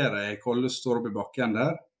 så ser jeg Kolle står oppe i bakken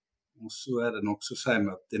der, og så er det noe som sier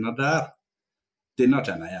meg at denne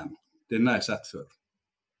kjenner jeg igjen. Denne har jeg sett før.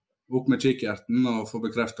 Opp med kikkerten og får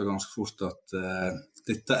bekreftet ganske fort at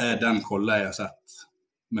dette er den Kolle jeg har sett.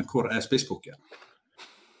 Men hvor er spissbukken?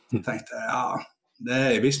 Jeg tenkte, ja, det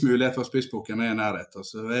er en viss mulighet for spissbukken i nærhet.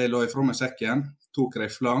 Så jeg la ifra meg sekken, tok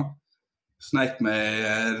rifler, sneik meg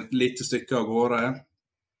et lite stykke av gårde,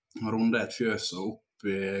 rundet et fjøs og opp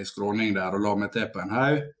i skråning der og la meg til på en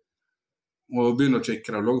haug, og begynte å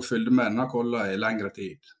kikke og lå og fyllde med denne Kolla i lengre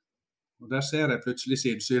tid. Og der ser jeg plutselig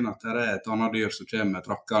sidesyn at det er et annet dyr som kommer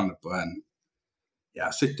trakkende på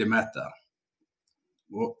 70 meter.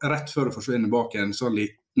 Og rett før det forsvinner bak en sånn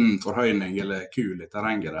liten forhøyning eller kul i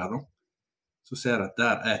terrenget der, så ser jeg at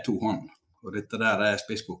der er 2 hånd. Og dette der er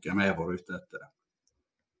spissbukken jeg var ute etter.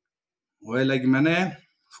 Og jeg legger meg ned,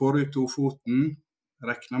 får ut 2 foten,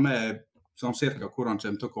 rekner med sånn cirka hvor han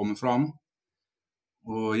kommer til å komme fram,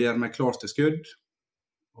 og gjør meg klar til skudd.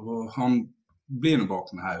 Og han blir nå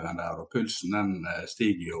bak med haugen der, og pulsen den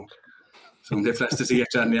stiger jo, som de fleste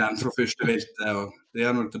sikkert kjenner igjen fra første viltet, og det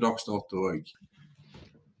gjør noe til dagsdato også.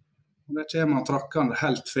 Og der kommer han trakkende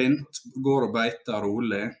helt fint, går og beiter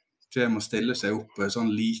rolig, kommer og stiller seg opp på en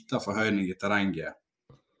sånn liten forhøyning i terrenget.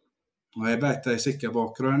 Og jeg vet det er sikker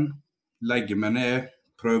bakgrunn, legger meg ned,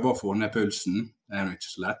 prøver å få ned pulsen, det er jo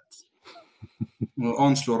ikke så lett. Og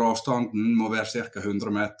anslår avstanden må være cirka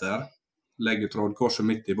 100 meter, legger trådkorset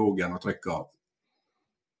midt i bogen og trykker av.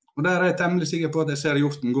 Og der er jeg temmelig sikker på at jeg ser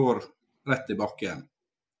hjorten går rett i bakken.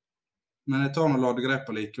 Men jeg tar noen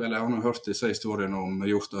ladegreper likevel. Jeg har nå hørt disse historiene om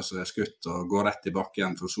hjorter som er skutt og går rett i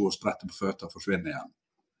bakken for så å sprette på føtter og forsvinne igjen.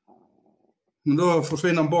 Men da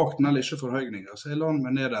forsvinner han bak den eller ikke forhøyningen, så jeg la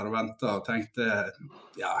meg ned der og ventet og tenkte,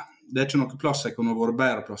 ja, det er ikke noe plass jeg kunne vært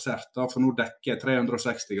bedre plassert da, for nå dekker jeg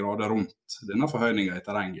 360 grader rundt denne forhøyningen i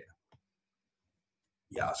terrenget.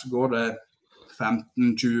 Ja, så går det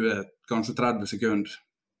 15, 20, kanskje 30 sekunder.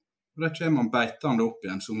 Og der kommer han beitende opp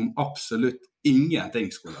igjen, som om absolutt ingenting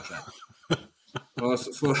skulle ha skjedd. Og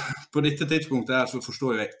på dette tidspunktet her så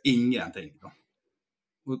forstår jeg ingenting da.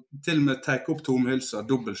 Og til og med tek opp tomhylsa,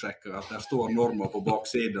 dobbeltsjekker at der står normer på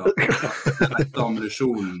baksiden, etter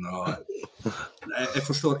ammunisjonen, og jeg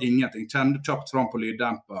forstår ingenting. Kjente kjapt fram på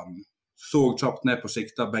lyddemperen, så kjapt ned på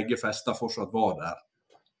sikta, begge fester fortsatt var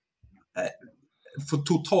der. For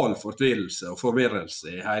total fortvilelse og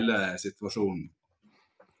forvirrelse i hele situasjonen.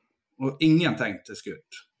 Og ingen tegn til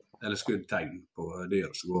skudd, eller skuddtegn på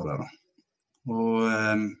dyr som går der da. Og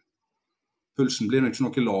pulsen blir ikke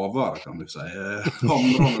noe lavere, kan du si.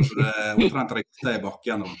 Hamrene så det er omtrent riktig i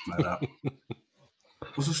bakken rundt meg der.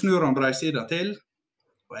 Og så snur han breisida til,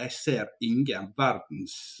 og jeg ser ingen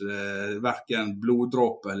verdens, hverken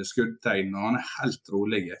bloddråpe eller skuddtegn, og han er helt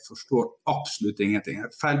rolig. Jeg forstår absolutt ingenting.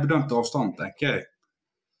 Feilbedømt avstand, tenker jeg.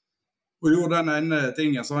 Og gjorde den ene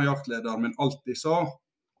tingen som jaktlederen min alltid sa,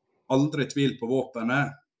 aldri tvil på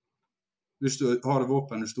våpenet. Hvis du har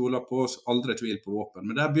våpen du stoler på oss, aldri tvil på våpen.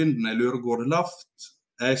 Men der begynner jeg lurer, går det laft?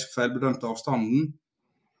 Jeg er feilbedømt avstanden.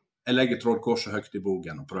 Jeg legger trådkorset høyt i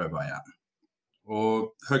bogen og prøver igjen. Og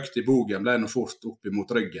høyt i bogen ble nå fort opp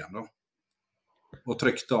imot ryggen da. Og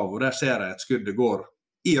trykt av, og der ser jeg at skuddet går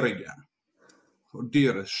i ryggen. Og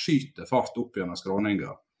dyret skyter fart opp gjennom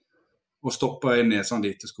skråninga og stopper inn i et sånn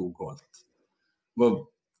lite skogholt. Det var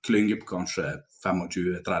klynge på kanskje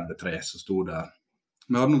 25-30 tre som stod der.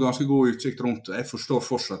 Vi hadde noe ganske god utsikt rundt, og jeg forstår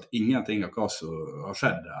fortsatt ingenting av hva som har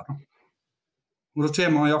skjedd der. Og da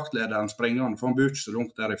kommer han jaktlederen springende, for han bor ikke så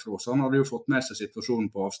langt derifra, så han hadde jo fått med seg situasjonen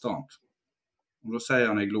på avstand. Og da sier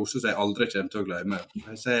han i glose som jeg aldri kommer til å glemme.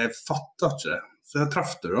 Jeg sier, jeg fatter ikke det. Så jeg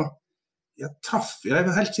traff det da. Jeg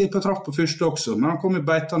var helt sikker på traff på første også, men han kom i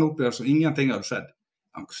beitene opp igjen, så ingenting hadde skjedd.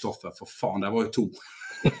 Kristoffer, for faen, det var jo 2.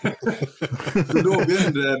 Så da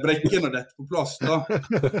begynte brekken å dette på plass da.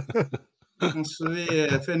 Og så vi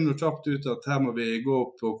finner jo kjapt ut at her må vi gå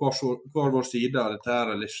på hver vår side av dette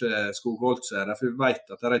her lille skogholtset, for vi vet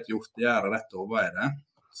at det er et hjortegjerde rett over i det,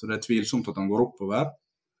 så det er tvilsomt at han går oppover.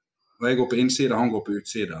 Og jeg går på innsida, han går på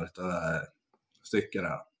utsida av dette stykket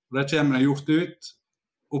der. Og der kommer en hjort ut,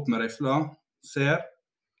 opp med rifla, ser.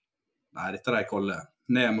 Nei, dette er de kolde.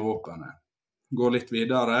 Ned med våpenet. Går litt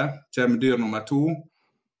videre, kommer dyr nummer 2,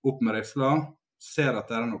 opp med rifla, ser at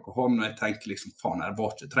det er noe hånd, og jeg tenker liksom, faen, det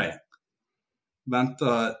var ikke 3.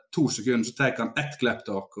 Venter 2 sekunder, så tar han ett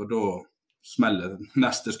klepptak, og da smeller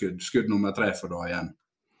neste skudd nummer 3 for da igjen.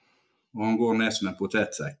 Og han går ned som en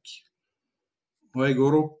potetsekk. Og jeg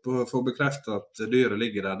går opp og får bekreftet at dyret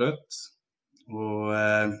ligger der dødt, og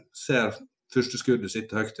ser første skuddet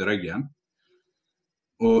sitte høyt i ryggen.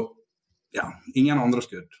 Og ja, ingen andre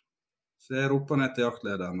skudd. Så jeg roper ned til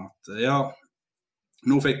jaktlederen at ja,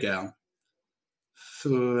 nå fikk jeg han.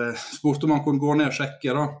 Så spurte om han kunne gå ned og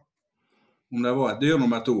sjekke da, om det var et dyr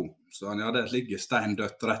nummer 2. Så han, ja, det ligger stein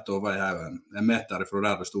dødt rett over i haugen. 1 meter ifra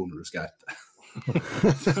der det stod når du skjøt.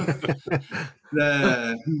 Det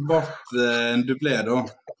ble en dublé da,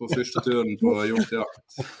 på første turen på hjortejakt.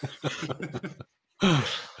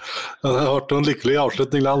 Ja, det ble en lykkelig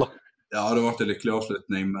avslutning da. Ja, det ble en lykkelig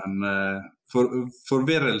avslutning, men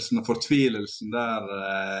forvirrelsen og fortvilelsen der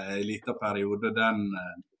i liten periode,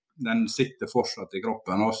 den sitter fortsatt i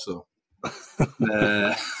kroppen også.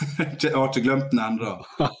 Jeg har ikke glemt den enda.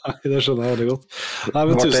 Det skjønner jeg veldig godt. Nei,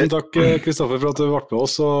 men tusen takk, Kristoffer, for at du ble med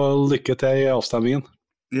oss, og lykke til i avstemmingen.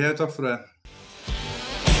 Ja, takk for det.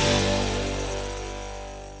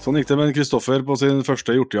 Sånn gikk det med Kristoffer på sin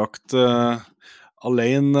første hjortejakt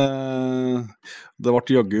alene. Det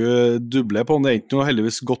ble jaggu duble på han. Det endte noe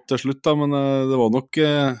heldigvis godt til slutt, da, men det var nok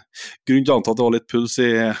grunn til å anta at det var litt puls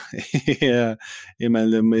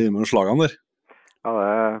mellom slagene der. Ja, det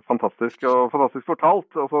er fantastisk, og fantastisk fortalt.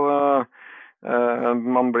 Altså,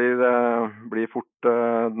 man blir fort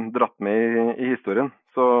dratt med i historien.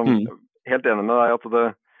 Så helt enig med deg at det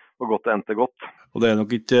var godt det endte godt. Og det er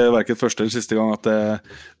nok ikke hverken første eller siste gang at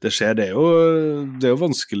det skjer. Det er jo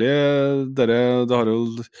vanskelig. Det har jo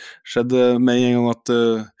skjedd med en gang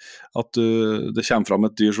at det kommer fram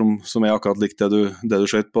et dyr som er akkurat likt det du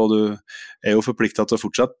skjøt på. Du er jo forpliktet til å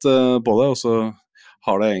fortsette på det, og så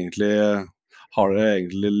har det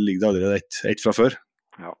egentlig ligget allerede ett fra før.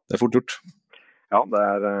 Ja. Det er fort gjort. Ja,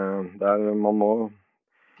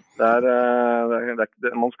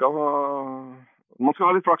 man skal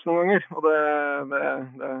ha litt flaks noen ganger, og det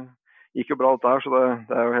gikk jo bra dette her, så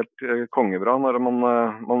det er jo helt kongebra når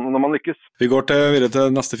man lykkes. Vi går videre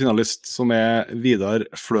til neste finalist, som er Vidar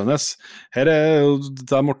Flønes. Her er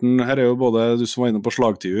jo både du som var inne på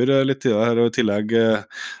slagtiur litt tidligere, her og i tillegg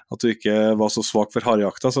at du ikke var så svak for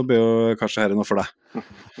harejakta, så blir jo kanskje her noe for deg.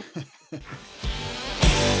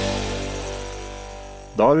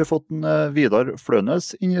 Da har vi fått en Vidar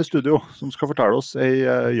Flønes inn i studio, som skal fortelle oss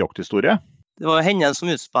en jakthistorie. Det var hendene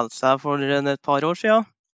som utspilte seg for et par år siden.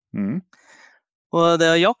 Og det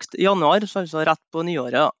er jakt i januar, så altså rett på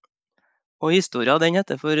nyåret. Og historien den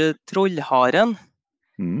heter for Trollharen,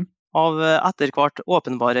 av etter hvert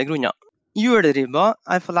åpenbare grunner. Juleribba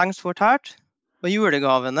er for lengst fortært, og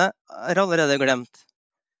julegavene er allerede glemt,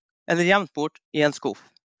 eller gjemt bort i en skuff.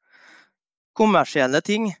 Kommersielle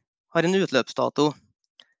ting har en utløpsdato.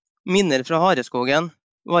 Minner fra Hareskogen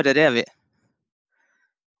varer evig.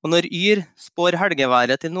 Og når Yr spår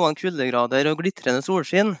helgeværet til noen kuldegrader og glitrende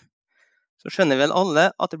solskinn, så skjønner vel alle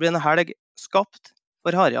at det blir en helg skapt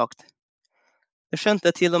for harejakt. Det skjønte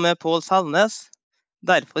til og med Pål Selnes,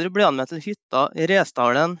 derfor ble han med til hytta i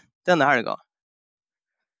Resdalen denne helga.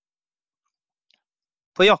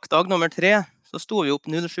 På jaktdag nummer 3 så sto vi opp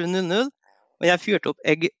 07:00, og jeg fyrte opp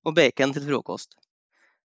egg og bacon til frokost.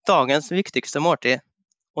 Dagens viktigste måltid,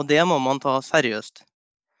 og det må man ta seriøst.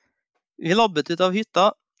 Vi labbet ut av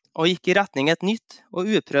hytta, og gikk i retning et nytt og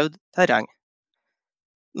uprøvd terreng.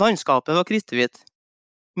 Landskapet var kritthvitt,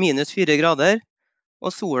 -4 grader,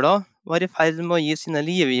 og sola var i ferd med å gi sine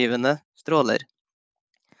livgivende stråler.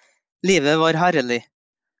 Livet var herlig,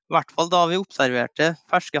 i hvert fall da vi observerte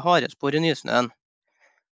ferske harespor i nysnøen,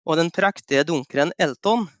 og den prektige dunkeren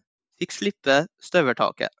Elton fikk slippe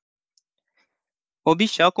støvertaket. Og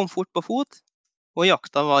bikkja kom fort på fot, og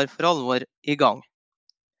jakta var for alvor i gang.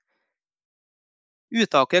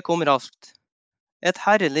 Uttaket kom raskt. Et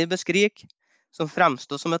herlig beskrik som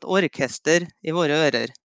fremstod som et orkester i våre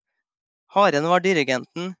ører. Haren var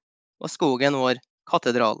dirigenten, og skogen vår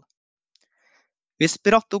katedral. Vi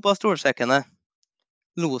spratt opp av stolsekkene.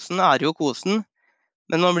 Losen jo kosen,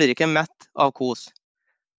 men man blir ikke mett av kos.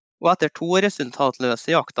 Og etter 2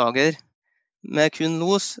 resultatløse jaktdager, med kun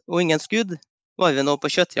los og ingen skudd, var vi nå på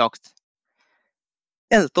kjøttjakt.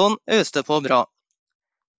 Elton øste på bra,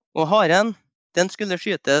 og haren, den skulle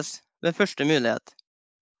skytes ved første mulighet.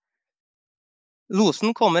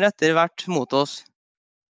 Losen kommer etter hvert mot oss,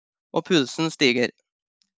 og pulsen stiger.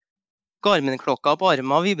 Garmin-klokka på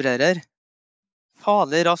armen vibrerer.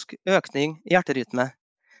 Farlig rask økning i hjerterytme.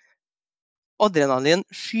 Adrenalin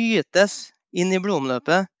skytes inn i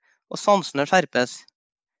blodomløpet, og sansene skjerpes.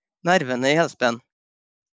 Nervene i helspenn.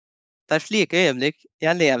 Det slike øyeblikk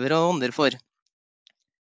jeg lever og ånder for.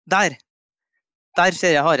 Der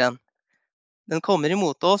ser jeg haren. Den kommer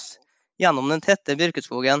imot oss gjennom den tette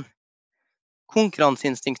bjørkeskogen.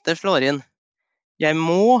 Konkurranseinstinktet slår inn. Jeg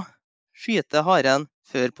må skyte haren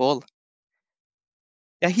før Pål.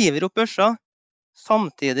 Jeg hiver opp børsa,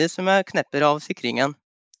 samtidig som jeg knepper av sikringen.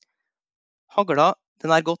 Hagla,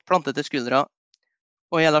 den godt plantet til skuldra,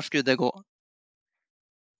 og jeg lar skuddet gå.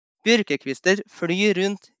 Bjørkekvister flyr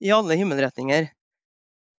rundt i alle himmelretninger.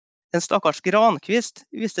 En stakkars grankvist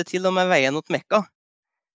viste til og med veien mot Mekka.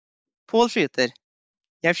 Pål skyter.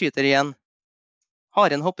 Jeg skyter igjen.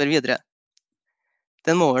 Haren hopper videre.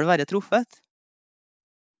 Den må vel være truffet.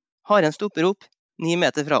 Haren stopper opp 9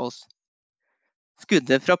 meter fra oss.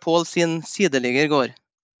 Skuddet fra Pål sin sideligger går.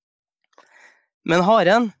 Men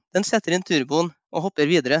haren, den setter inn turboen og hopper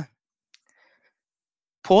videre.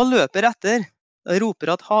 Pål løper etter og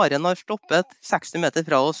roper at haren har stoppet 60 meter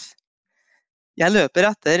fra oss. Jeg løper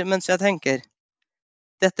etter mens jeg tenker,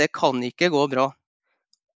 dette kan ikke gå bra.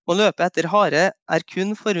 Å løpe etter hare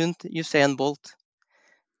kun forunt Usain Bolt.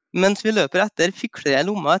 Mens vi løper etter, fikler jeg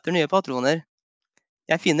lomma etter nye patroner.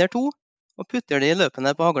 Jeg finner 2 og putter de i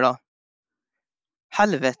løpene på hagla.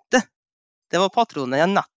 Helvete! Det var patronene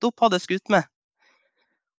jeg nettopp hadde skutt med.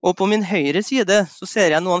 Og på min høyre side så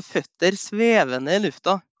ser jeg noen føtter svevende i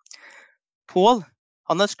lufta. Pål,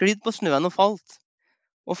 han har sklidd på snøen og falt.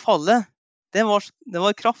 Og fallet, det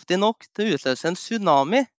var kraftig nok til å utløse en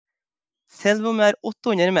tsunami, selv om jeg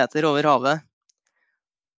 800 meter over havet.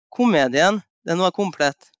 Komedien, den var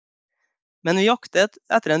komplett. Men vi jaktet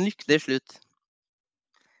etter en lykkelig slutt.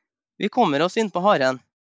 Vi kommer oss inn på haren.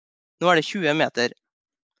 Nå det 20 meter.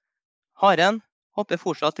 Haren hopper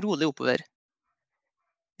fortsatt rolig oppover.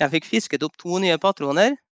 Jeg fikk fisket opp 2 nye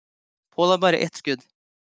patroner. Pål har bare 1 skudd.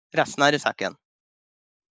 Resten i sekken.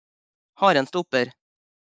 Haren stopper.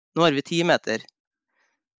 Nå vi 10 meter.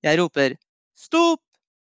 Jeg roper, stopp!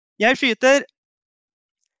 Jeg skyter!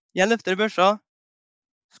 Jeg løfter børsa.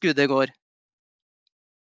 Skuddet går.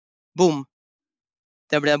 Bom!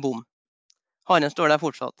 Det ble bom. Haren står der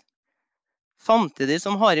fortsatt. Samtidig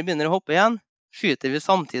som haren begynner å hoppe igjen, skyter vi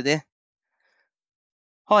samtidig.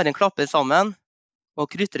 Haren klapper sammen,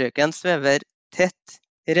 og kruttrøyken svever tett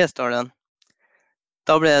i restallen.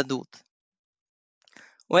 Da ble det dot.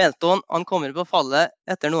 Og Elton, han kommer på fallet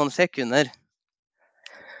etter noen sekunder.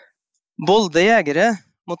 Bolde jegere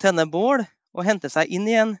må tenne bål og hente seg inn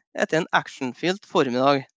igjen etter en actionfylt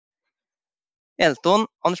formiddag. Elton,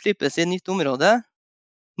 han slippes i nytt område,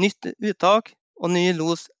 nytt uttak og ny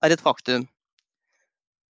los et faktum.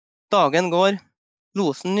 Dagen går,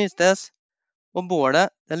 losen nytes, og bålet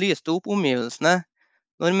det lyste opp omgivelsene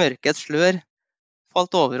når mørkets slør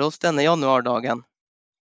falt over oss denne januardagen.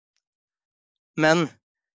 Men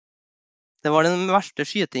det var den verste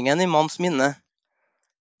skytingen i manns minne.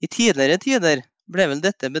 I tidligere tider ble vel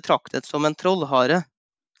dette betraktet som en trollhare.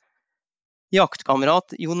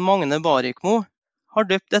 Jaktkamerat Jon Magne Barikmo har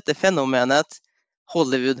døpt dette fenomenet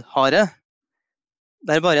Hollywood-hare,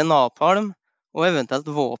 der bare napalm og eventuelt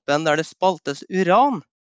våpen der det spaltes uran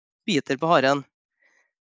biter på haren.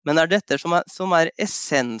 Men dette som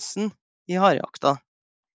essensen i harejakta.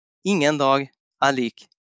 Ingen dag lik.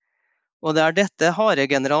 Og det dette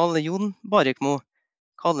haregeneral Jon Barikmo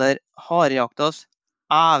kaller harejaktas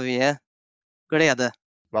evige glede.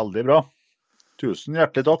 Veldig bra. Tusen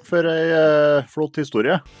hjertelig takk for en flott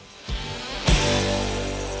historie.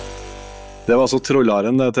 Det var altså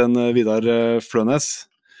trollharen til en Vidar Flønes.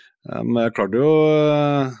 Men jeg klarte jo...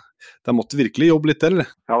 De måtte virkelig jobbe litt, eller?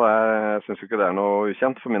 Ja, jeg synes jo ikke det noe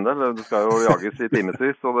ukjent for min del. Det skal jo jages i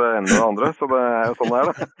timesvis, og det ene og det andre, så det jo sånn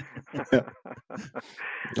det. Ja.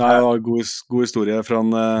 Nei, det var god historie fra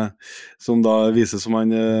han, som da viser som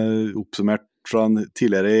han oppsummert fra en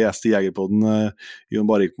tidligere gjest i Jegerpodden, Jon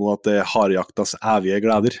Barikmo, at det harejaktas evige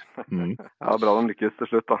gleder. Ja, bra de lykkes til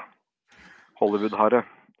slutt da. Hollywood-hare.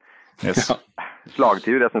 Yes.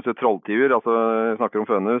 Slagtiur, jeg synes jo trolltiur, altså vi snakker om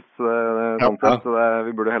fønus, sånn sett, så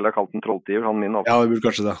vi burde heller kalt den trolltiur, han min. Ja, vi burde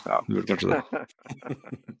kanskje det.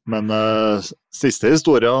 Men siste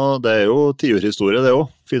historie, det jo tiurhistorie det også.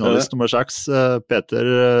 Finalist nummer 6, Peter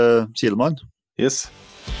Kielmann. Yes.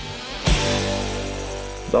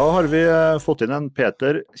 Da har vi fått inn en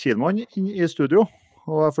Peter Kielmann i studio,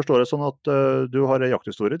 og jeg forstår det sånn at du har en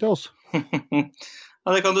jakthistorie til oss.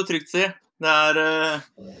 Ja, det kan du trygt si. Det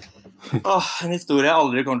en historie jeg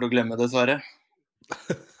aldri kommer til å glemme, dessverre.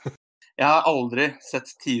 Jeg har aldri sett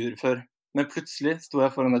tiur før, men plutselig sto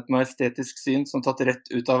jeg foran et majestetisk syn som tatt rett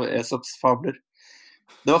ut av Aesops fabler.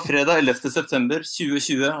 Det var fredag 11. september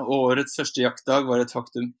 2020, og årets første jaktdag var et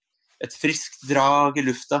faktum. Et friskt drag i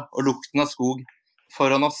lufta og lukten av skog.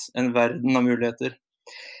 Foran oss en verden av muligheter.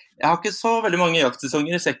 Jeg har ikke så veldig mange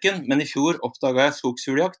jaktsesonger i sekken, men i fjor oppdaget jeg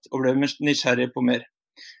skogsfugljakt og ble nysgjerrig på mer.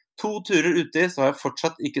 2 turer ute så har jeg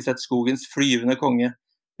fortsatt ikke sett skogens flyvende konge.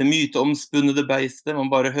 Det myteomspunnede beistet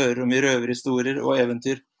man bare hører om i røverhistorier og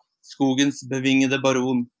eventyr. Skogens bevingede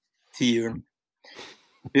baron, tiuren.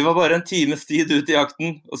 Vi var bare en times tid ute i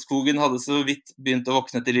jakten, og skogen hadde så vidt begynt å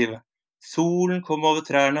våkne til live. Solen kom over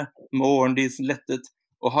trærne, morgendisen lettet,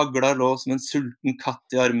 og hagla lå som en sulten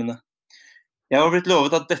katt i armene. Jeg var blitt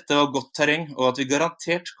lovet at dette var godt terreng, og at vi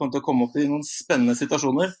garantert kom til å komme opp i noen spennende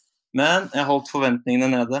situasjoner, men jeg holdt forventningene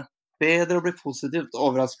nede. Bedre å bli positivt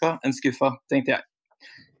overrasket enn skuffet, tenkte jeg.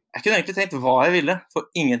 Jeg kunne egentlig tenkt hva jeg ville, for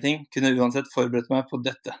ingenting kunne uansett forberedt meg på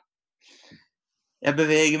dette. Jeg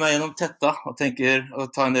beveger meg gjennom tetta og tenker å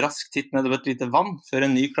ta en rask titt ned over et lite vann før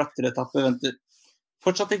en ny klatreetappe venter.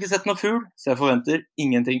 Fortsatt ikke sett noe fugl, så jeg forventer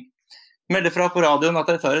ingenting. Melder fra på radioen at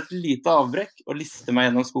jeg tar et lite avbrekk og lister meg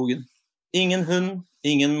gjennom skogen. Ingen hund,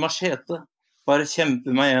 ingen machete, bare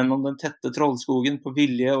kjemper meg gjennom den tette trollskogen på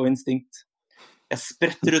vilje og instinkt. Jeg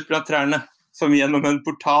spretter ut blant trærne, som gjennom en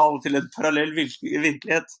portal til en parallell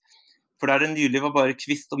virkelighet. For der det nylig var bare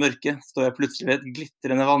kvist og mørke, står jeg plutselig ved et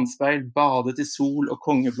glitrende vannspeil, badet i sol og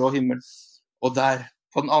kongeblå himmel. Og der,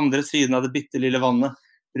 på den andre siden av det bittelille vannet,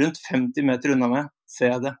 rundt 50 meter unna meg,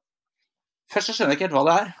 ser jeg det. Først så skjønner jeg ikke helt hva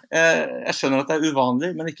det er. Jeg skjønner at det er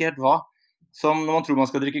uvanlig, men ikke helt hva. Som når man tror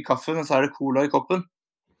man skal drikke kaffe, men så er det cola i koppen.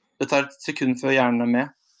 Det tar et sekund før hjernen er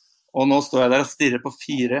med. Og nå står jeg der og stirrer på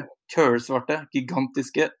 4 kølsvarte,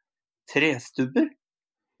 gigantiske trestubber.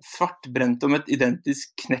 Svartbrent om et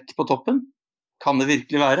identisk knekk på toppen. Kan det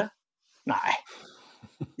virkelig være? Nei.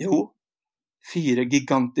 Jo. 4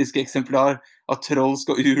 gigantiske eksemplar av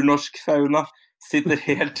trolsk og urnorsk fauna sitter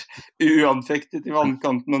helt uanfektet i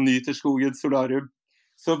vannkanten og nyter skogens solarium.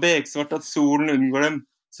 Så beksvart at solen unngår dem,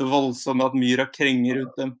 så voldsomme at myra krenger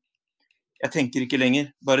rundt dem. Jeg tenker ikke lenger,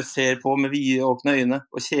 bare ser på med vide åpne øyne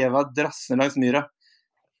og kjeva drassende langs myra.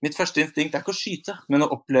 Mitt første instinkt er ikke å skyte, men å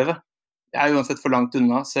oppleve. Jeg er uansett for langt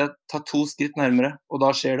unna, så jeg tar 2 skritt nærmere, og da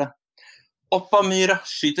skjer det. Opp av myra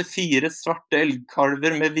skyter 4 svarte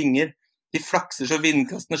elgkalver med vinger. De flakser så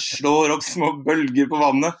vindkastene slår opp små bølger på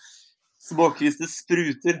vannet. Småkvister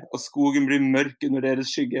spruter, og skogen blir mørk under deres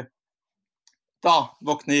skygge. Da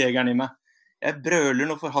våkner jegeren i meg. Jeg brøler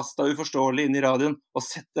noe forhastet og uforståelig inn i radioen og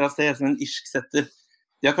setter av sted som en irsk setter.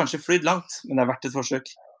 De har kanskje flydd langt, men det er verdt et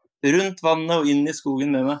forsøk. Rundt vannet og inn i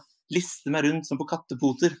skogen med meg, lister meg rundt som på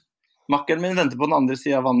kattepoter. Makkeren min venter på den andre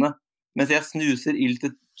siden av vannet, mens jeg snuser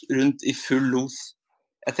iltet rundt i full los.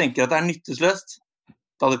 Jeg tenker at det er nyttesløst,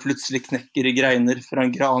 da det plutselig knekker i greiner fra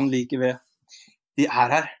en gran like ved. De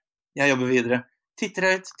er her. Jeg jobber videre. Titter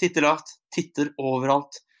høyt, titter lavt, titter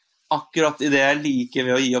overalt. Akkurat i det jeg liker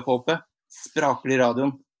ved å gi opp håpet, spraker det i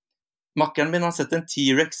radioen. Makkeren min har sett en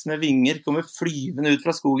T-Rex med vinger komme flyvende ut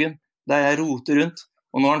fra skogen, der jeg roter rundt,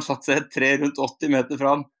 og nå har han satt seg et tre rundt 80 meter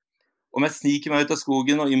fra han. Om jeg sniker meg ut av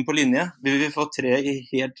skogen og inn på linje, vil vi få tre i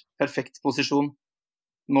helt perfekt posisjon.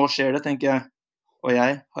 Nå skjer det, tenker jeg, og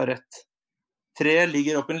jeg har rett. Treet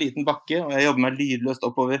ligger opp en liten bakke, og jeg jobber meg lydløst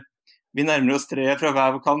oppover. Vi nærmer oss treet fra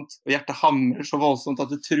hver kant, og hjertet hamrer så voldsomt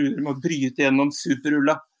at det truer med å bryte gjennom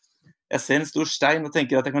superrulla. Jeg ser en stor stein og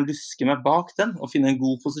tenker at jeg kan luske meg bak den og finne en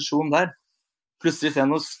god posisjon der. Plutselig ser jeg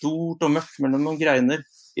noe stort og mørkt mellom noen greiner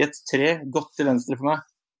i et tre godt til venstre for meg.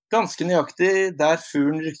 Ganske nøyaktig der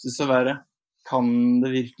fuglen ryktes å være. Kan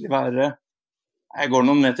det virkelig være? Jeg går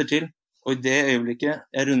noen meter til, og i det øyeblikket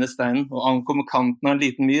jeg runder steinen og ankommer kanten av en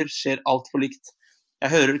liten myr, skjer alt for likt.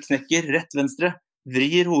 Jeg hører knekker rett venstre,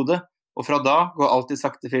 vrir hodet, og fra da går alt i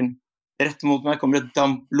sakte film. Rett mot meg kommer et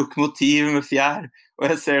damplokomotiv med fjær, og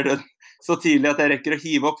jeg ser den så tidlig at jeg rekker å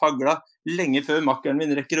hive opp hagla lenge før makkeren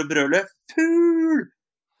min rekker å brøle «Fugl!».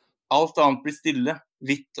 Alt annet blir stille,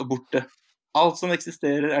 hvitt og borte. Alt som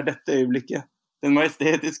eksisterer er dette øyeblikket. Den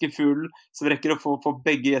majestetiske fuglen som rekker å få på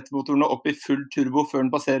begge jetmotorene opp i full turbo før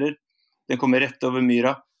den passerer. Den kommer rett over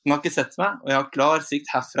myra. Den har ikke sett meg, og jeg har klar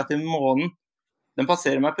sikt herfra til månen. Den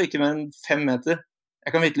passerer meg på ikke mer enn 5 meter.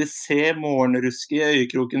 Jeg kan virkelig se morgenruske i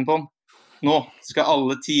øyekroken på den. Nå skal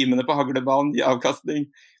alle timene på haglebanen gi avkastning.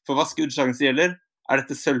 For hva skuddsjanse gjelder,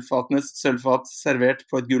 dette sølvfatenes sølvfat servert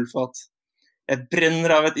på et gullfat. Jeg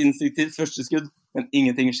brenner av et instinktivt første skudd, men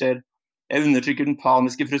ingenting skjer. Jeg undertrykker den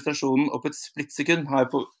paniske frustrasjonen, og på et splittsekund har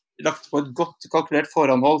jeg lagt på et godt kalkulert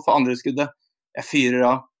forhåndhold for andre skuddet. Jeg fyrer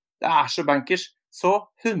av. Det så bankers, så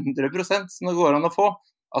 100% som det går an å få,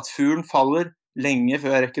 at fuglen faller lenge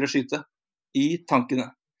før jeg rekker å skyte. I tankene.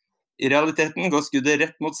 I realiteten går skuddet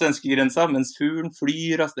rett mot svenskegrensa, mens fuglen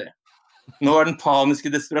flyr av sted. Nå den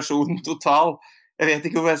paniske desperasjonen total. Jeg vet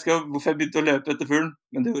ikke hvorfor jeg begynte å løpe etter fuglen,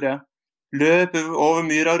 men det gjorde jeg. Løp over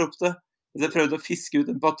myra og ropte. Hvis jeg prøvde å fiske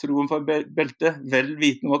ut en patron for beltet, vel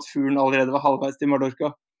vitende om at fuglen allerede var halvveis til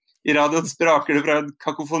Mallorca. I radioen spraker det fra en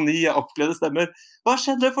kakofoni av oppkledde stemmer. Hva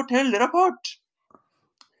skjedde? Fortell, rapport!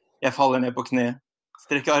 Jeg faller ned på kne,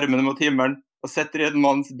 strekker armene mot himmelen og setter i en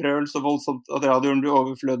manns brøl så voldsomt at radioen blir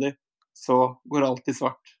overflødig. Så går alt i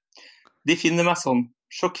svart. De finner meg sånn,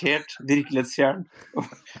 sjokkert, virkelighetsfjern,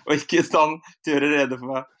 og ikke i stand til å gjøre rede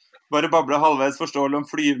for meg. Bare babler halvveis forståelig om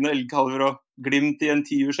flyvende elgkalver og glimt i en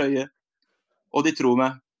tiurs øye. Og de tror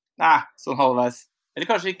meg. Nei, sånn halvveis. Eller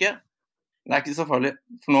kanskje ikke. Det ikke så farlig,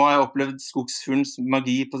 for nå har jeg opplevd skogsfuglens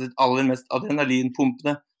magi på sitt aller mest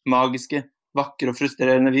adrenalinpumpende, magiske, vakre og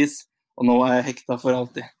frustrerende vis, og nå jeg hekta for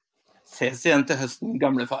alltid. Ses igjen til høsten,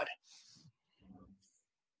 gamle far.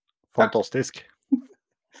 Fantastisk.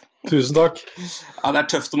 Tusen takk. Ja, det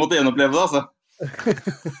tøft å måtte gjenoppleve det, altså.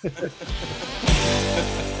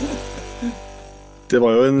 Det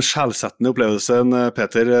var jo en skjellsettende opplevelse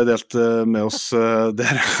Peter delte med oss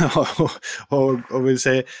der, og vil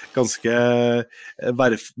si ganske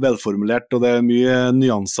velformulert, og det mye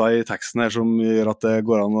nyanser i teksten her som gjør at det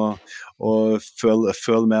går an å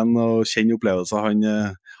føle med en og kjenne opplevelser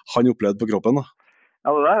han opplevde på kroppen. Da. Ja,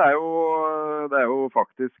 det der er jo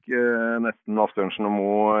faktisk nesten Asbjørnsen og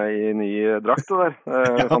Moe i ny drakt, det der.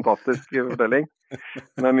 Fantastisk fortelling.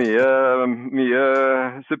 Med mye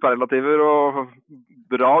superlativer og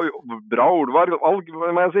bra ordvalg,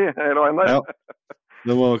 må jeg si, hele veien der. Ja,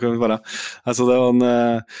 det må det være. Altså, det var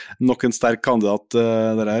nok en sterk kandidat,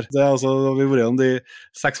 det der. Det altså, vi har vært om de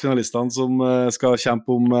 6 finalistene som skal kjempe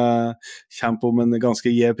om en ganske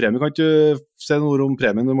gjev premie. Kan du si noe ord om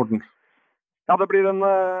premien, Morten? Ja, det blir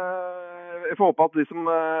jeg får håpe at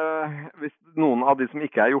hvis noen av de som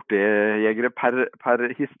ikke hjortejegere per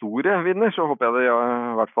historie vinner, så håper jeg de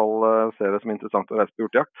i hvert fall ser det som interessant å reise på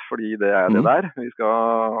hjortejakt, fordi det det der. Vi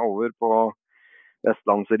skal over på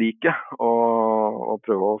Vestlandsriket og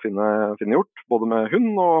prøve å finne hjort, både med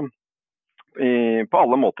hund og på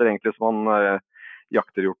alle måter egentlig som man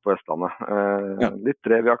jakter hjort på Vestlandet. Litt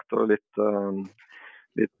drevjakt og det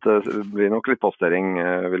blir nok litt postering,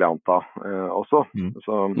 vil jeg anta, også.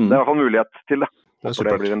 Så det i hvert fall mulighet til det. For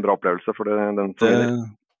det blir en bra opplevelse for den. Det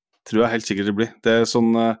tror jeg helt sikkert det blir. Det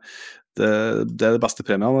sånn, det beste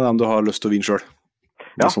premien, dem du har lyst til å vinne selv.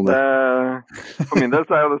 Ja, for min del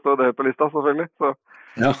så jo det står det på lista, selvfølgelig. Så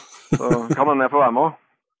kan jeg få være med også.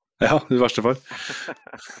 Ja, i verste fall.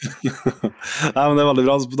 Nei, men det veldig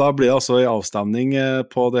bra. Da blir det altså en avstemning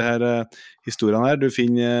på det her historiene her. Du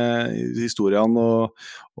finner historiene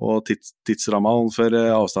og tidsrammene for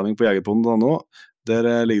avstemning på Jegerpoden.no. Der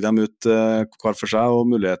ligger de ut hver for seg, og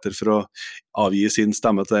muligheter for å avgi sin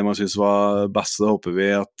stemme til det man synes var best. Det håper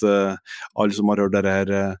vi at alle som har hørt det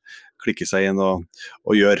her klikker seg inn og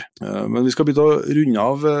gjør. Men vi skal begynne å runde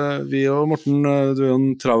av. Vi og Morten, du jo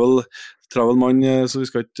en travel mann, så vi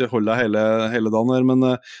skal ikke holde deg hele dagen her, men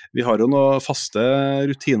vi har jo noen faste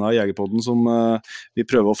rutiner i Jegerpodden som vi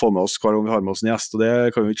prøver å få med oss hver gang vi har med oss en gjest, og det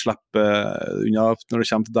kan vi ikke slippe unna når det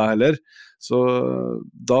kommer til deg heller. Så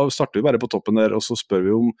da starter vi bare på toppen der, og så spør vi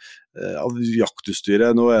om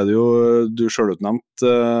jaktutstyret. Nå det jo du selvutnevnt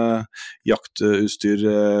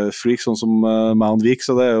jaktutstyrfreak, sånn som meg og Vik,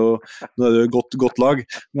 så nå det jo et godt lag.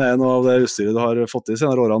 Det noe av det utstyret du har fått i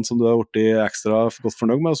senere årene som du har vært ekstra godt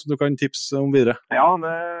fornøyd med, og som du kan tipse om videre. Ja,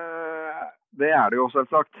 det det jo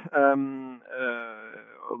selvsagt.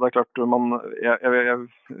 Og det klart, jeg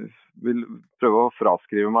vil prøve å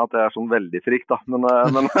fraskrive meg at jeg sånn veldig frik, da. Men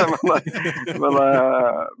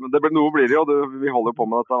noe blir det jo, vi holder på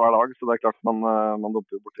med dette hver dag, så det klart man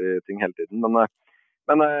dumper borti ting hele tiden. Men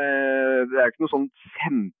det ikke noe sånn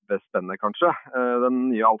kjempespennende, kanskje. Den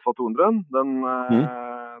nye Alfa 200,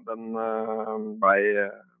 den ble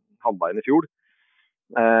halvveien i fjor.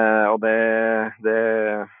 Og det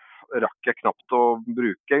rakk jeg knapt å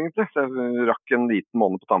bruke, egentlig. Så jeg rakk en liten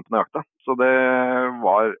måned på tampen av jakta. Så det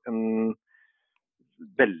var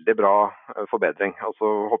veldig bra forbedring. Og så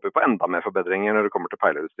håper vi på enda mer forbedringer når det kommer til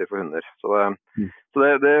peileutstyr for hunder. Så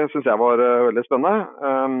det synes jeg var veldig spennende.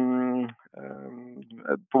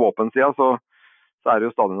 På våpensiden så er det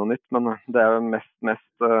jo stadig noe nytt, men det er jo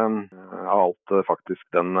mest av alt faktisk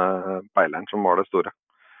den peileren som var det store.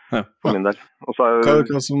 For min del.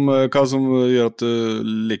 Hva som gjør at du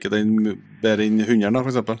liker den bedre enn hunderen da,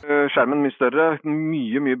 for eksempel? Skjermen mye større,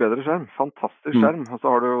 mye bedre skjerm. Fantastisk skjerm. Og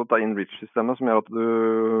så har du jo da InReach-systemet som gjør at du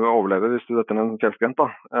overlever hvis du detter en fjellskrent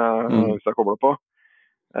da, hvis jeg kobler på.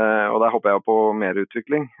 Og der håper jeg på mer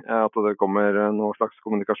utvikling, at det kommer noen slags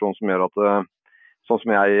kommunikasjon som gjør at sånn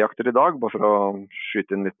som jeg jakter i dag, bare for å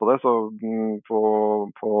skyte inn litt på det, så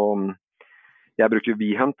jeg bruker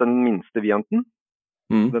V-Hunt, den minste V-Hunten.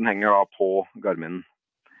 Den henger da på Garminen.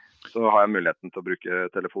 Så har jeg muligheten til å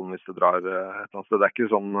bruke telefonen hvis det drar et eller annet sted. Det er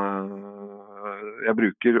ikke sånn, jeg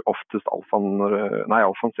bruker oftest Alfan,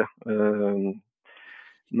 sier jeg.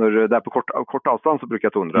 Når det er på kort avstand så bruker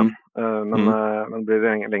jeg 200. Men blir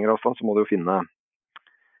det lengre avstand så må du jo finne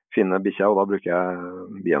bikkja, og da bruker jeg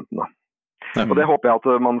V-Hunten da. Og det håper jeg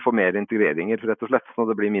at man får mer integreringer rett og slett, så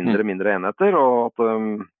det blir mindre enheter, og at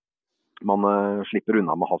man slipper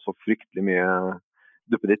unna med å ha så fryktelig mye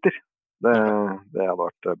duppeditter. Det hadde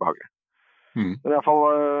vært behagelig. Men i hvert fall,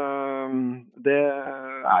 det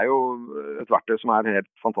er jo et verktøy som er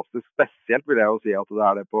helt fantastisk. Spesielt vil jeg jo si at det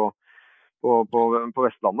er det på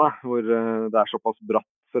Vestlandet, hvor det er såpass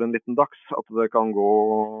bratt for en liten dags, at det kan gå,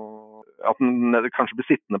 at den kanskje blir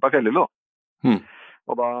sittende på fjellet da.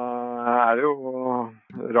 Og da er det jo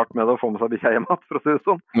rart med det å få med seg bikkja hjem, for å si det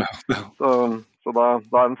sånn. Så da er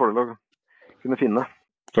det en fordel å kunne finne.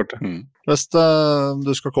 Klart det. Hvis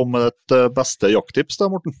du skal komme med et beste jakttips da,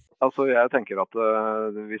 Morten? Altså, jeg tenker at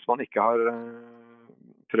hvis man ikke har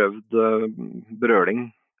prøvd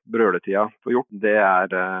brøletida på hjort, det er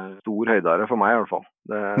stor høydere for meg i hvert fall.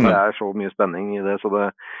 Det er så mye spenning i det, så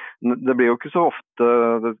det blir jo ikke så ofte,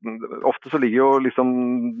 ofte så ligger jo liksom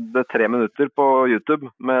det 3 minutter på YouTube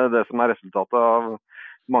med det som er resultatet av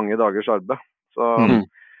mange dagers arbeid. Så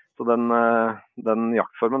den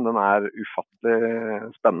jaktformen, den er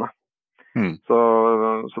ufattelig spennende. Så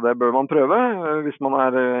det bør man prøve hvis man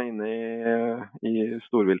er inne i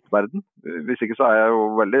storviltverden. Hvis ikke så er jeg jo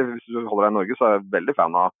hvis du holder deg i Norge, så er jeg veldig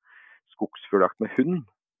fan av skogsfugljakt med hund.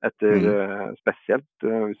 Spesielt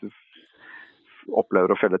hvis du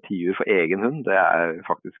opplever å felle tiur for egen hund, det er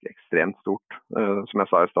faktisk ekstremt stort. Som jeg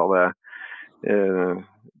sa i sted,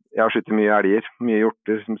 jeg har skyttet mye elger, mye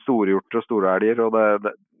hjorter, store hjorter og store elger, og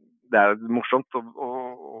det er morsomt,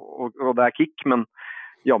 og det er kick, men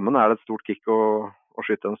jammen er det et stort kick å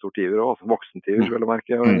skyte en stor tiur, og også voksen tiur, vil jeg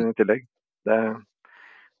merke, i tillegg.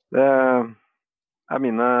 Det er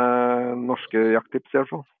mine norske jakttips i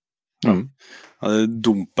hvert fall.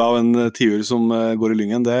 Dumpet av en tiur som går i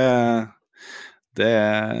lyngen, det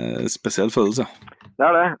er spesiell følelse. Det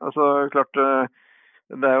er det, altså klart,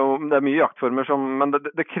 det er mye jaktformer men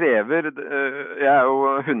det krever, jeg er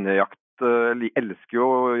jo hundejakt, elsker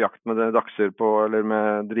jo jakt med dachser eller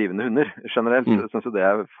med drivende hunder generelt, jeg synes jo det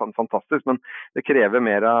er fantastisk, men det krever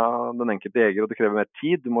mer av den enkelte jeger, og det krever mer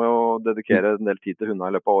tid. Du må jo dedikere en del tid til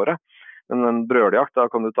hundene i løpet av året, men en brøljakt, da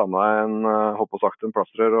kan du ta med en hopp og sagt, en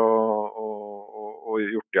plastrør, og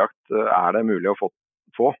hjortejakt er det mulig å få.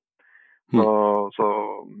 Så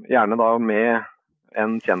gjerne da med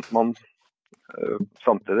en kjentmann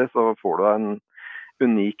samtidig, så får du en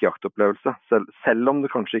unik jaktopplevelse. Selv om du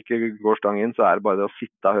kanskje ikke går stang inn, så er det bare det å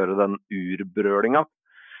sitte og høre den urbrølinga.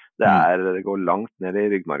 Det går langt ned i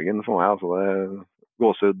ryggmargen for meg, altså det er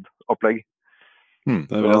gåsehudopplegg.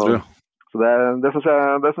 Det vil jeg tro. Så det synes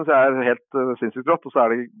jeg er helt sinnssykt rått, og så er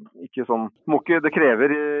det ikke sånn, det krever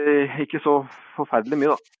ikke så forferdelig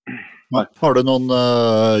mye da. Nei. Har du noen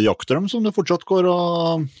jaktdrøm som du fortsatt går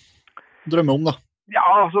og drømmer om da? Ja,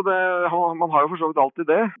 altså man har jo for så vidt alltid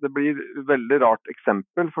det. Det blir veldig rart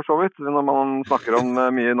eksempel for så vidt, når man snakker om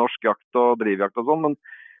mye norsk jakt og drivjakt og sånn,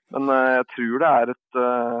 men jeg tror det er et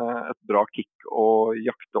bra kick å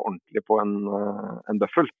jakte ordentlig på en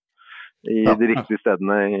bøffel i de riktige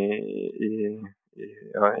stedene i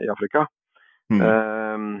Afrika. Jeg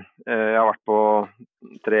har vært på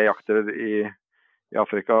 3 jakter i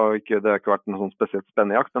Afrika, og det har ikke vært en sånn spesielt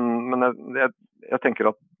spennende jakt, men jeg tenker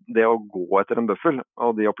at det å gå etter en bøffel,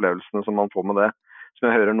 og de opplevelsene som man får med det, som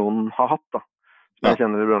jeg hører noen har hatt da, som jeg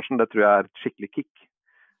kjenner i bransjen, det tror jeg er et skikkelig kick.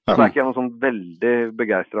 Så er ikke jeg noe sånn veldig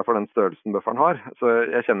begeistret for den størrelsen bøffelen har, så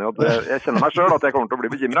jeg kjenner jo at jeg kjenner meg selv at jeg kommer til å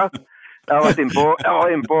bli bekymret. Jeg var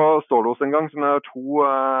inne på Stålos en gang, som er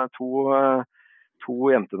to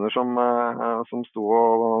jentene som sto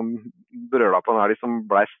og brøla på en elg som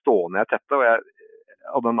ble stående i et tette,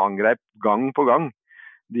 og den angrep gang på gang.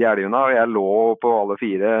 de elgene, og jeg lå på alle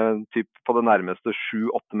 4 typ på det nærmeste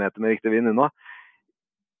 7-8 meter med riktig vind unna.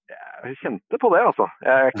 Jeg kjente på det, altså.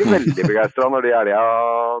 Jeg ikke veldig begeistret når de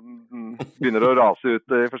elgene begynner å rase ut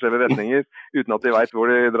i forskjellige retninger, uten at de vet hvor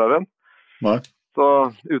de drar hen. Nei. Så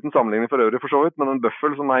uten sammenligning for øvrig for så vidt, men en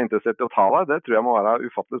bøffel som interessert i å ta deg, det tror jeg må være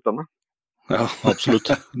ufattelig spennende. Ja, absolutt.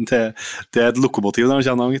 Det et lokomotiv når det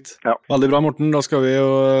kommer, gitt. Ja. Veldig bra, Morten. Da skal vi jo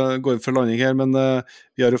gå inn for landing her, men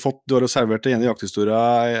du har jo servert den ene jakthistorien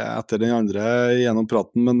etter den andre gjennom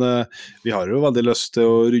praten, men vi har jo veldig lyst til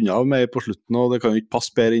å runde av med på slutten, og det kan jo ikke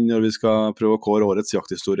passe bedre inn når vi skal prøve å kåre årets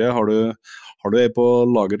jakthistorie. Har du en på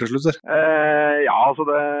lager til slutt, Ja, altså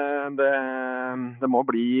det må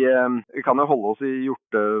bli vi kan jo holde oss i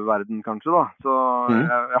hjorteverden kanskje da, så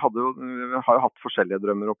jeg har jo hatt forskjellige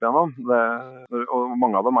drømmer opp igjennom og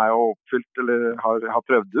mange av dem er jo oppfylt eller har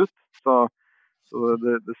prøvd ut, så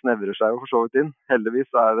det snevrer seg jo for så vidt inn.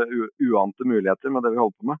 Heldigvis er det uante muligheter med det vi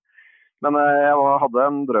holder på med, men jeg hadde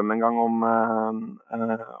en drøm en gang om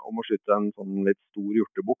å skyte en sånn litt stor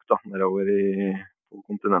hjortebukk da, nedover på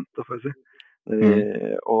kontinentet, for å si,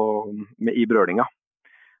 i brølinga.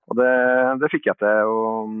 Og det fikk jeg til å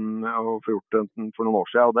få gjort for noen år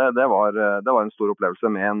siden, og det var en stor opplevelse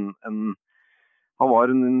med han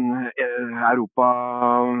var en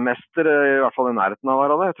europamester, i hvert fall i nærheten av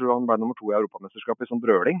det. Jeg tror han ble nummer 2 i europamesterskapet i sånn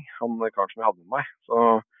brøling, han karen som jeg hadde med meg. Så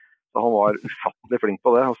han var ufattelig flink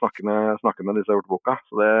på det, å snakke med disse hjortebukka.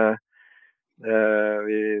 Så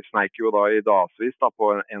vi sneik jo da i dagsvis da, på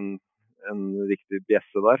en riktig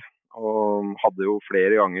bjesse der, og hadde jo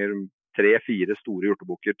flere ganger 3-4 store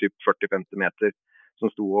hjortebukker, typ 40-50 meter,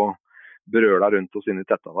 som sto og brøla rundt oss inne i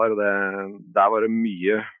tetta der, og der var det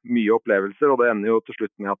mye opplevelser, og det ender jo til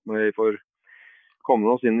slutt med at vi får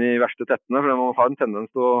komme oss inn i verste tettene, for man har en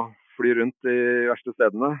tendens til å fly rundt i verste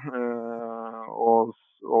stedene, og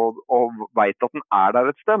vet at den er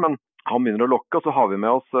der et sted, men han begynner å lokke, og så har vi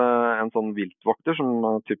med oss en sånn viltvokter som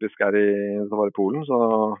typisk er i Polen, så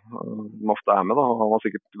han ofte er med da, og han har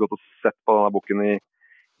sikkert gått og sett på denne bukken i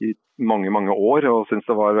mange år, og syntes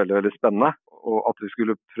det var veldig, veldig spennende, og at vi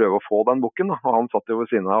skulle prøve å få den bukken da. Og han satt jo ved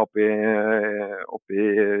siden av oppi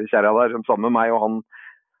kjerra der, sammen med meg og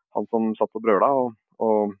han som satt og brøla,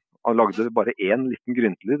 og han lagde bare en liten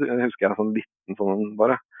gryntelyd, husker jeg, sånn liten sånn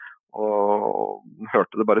bare, og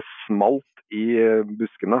hørte det bare smalt i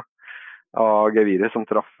buskene av geviret som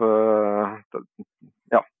traff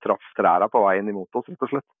træra på veien imot oss, rett og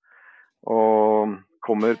slett. Og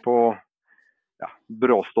kommer på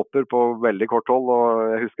bråstopper på veldig kort hold, og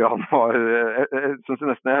jeg husker han var, jeg synes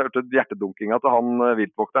nesten jeg hørte hjertedunkinga til han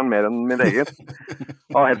viltvokteren mer enn min egen.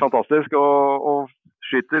 Det var helt fantastisk, og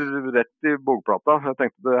skyter rett i bogplata. Jeg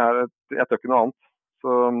tenkte jeg tør ikke noe annet, så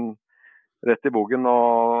rett i bogen,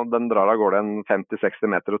 og den drar av gårde en 50-60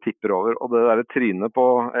 meter og tipper over, og det der trynet på,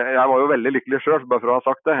 jeg var jo veldig lykkelig selv, bare for å ha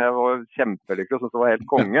sagt det, jeg var kjempelykkelig og syntes det var helt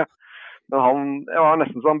konge. Men jeg var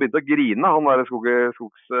nesten så han begynte å grine, han der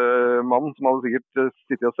skogsmannen som hadde sikkert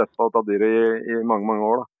sittet og sett på dette dyret i mange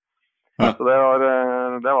år da. Ja. Så det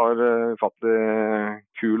var ufattelig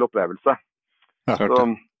kul opplevelse. Ja,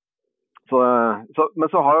 men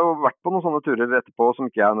så har jeg jo vært på noen sånne turer etterpå som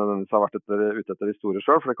ikke jeg nødvendigvis har vært ute etter historie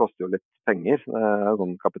selv, for det koster jo litt penger,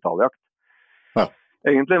 sånn kapitaljakt. Ja.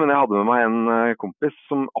 Egentlig, men jeg hadde med meg en kompis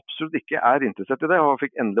som absolutt ikke er interessert i det, og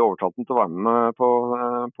fikk endelig overtalt den til å være med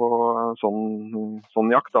på sånn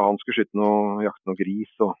jakt. Da han skulle jakte noe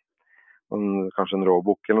gris og kanskje en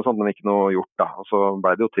råbukk eller noe sånt, men ikke noe hjort da. Og så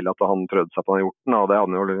ble det jo til at han prøvde seg på den hjorten, og det hadde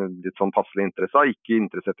han jo litt sånn passelig interesse av, ikke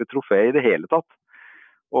interessert i trofé i det hele tatt.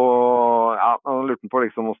 Og ja, han lurte på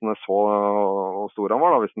liksom hvordan det så stor han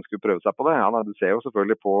var da, hvis han skulle prøve seg på det. Ja, du ser jo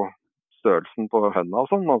selvfølgelig på størrelsen på hønna og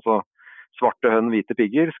sånn, altså svarte hønn, hvite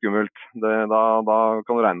pigger, skummelt. Da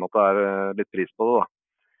kan du regne med at det er litt pris på det da.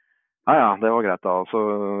 Ja, det var greit da, og så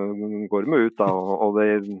går det med ut da, og det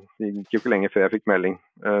gikk jo ikke lenge før jeg fikk melding.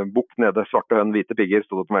 Bukk nede, svarte hønn, hvite pigger,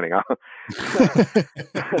 stod det på meldinga.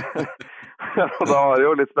 Og da var det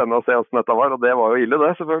jo litt spennende å se hvordan dette var, og det var jo ille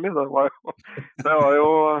det, selvfølgelig. Det var jo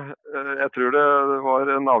jeg tror det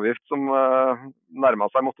var en avgift som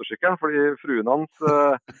nærmet seg motorsykkelen, fordi fruen hans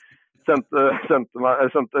sendte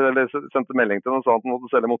melding til henne og sa at han måtte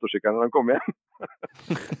selge motorsykkelen når han kom hjem.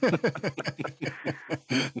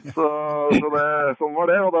 Sånn var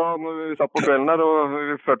det, og da når vi satt på kvelden der, og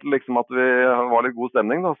vi følte liksom at vi var litt god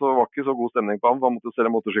stemning, da, så var ikke så god stemning på ham, for han måtte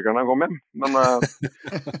selge motorsykkelen når han kom hjem. Men,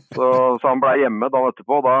 så han ble hjemme da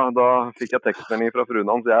etterpå, og da fikk jeg tekstmelding fra fruen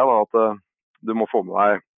hans, at du må få med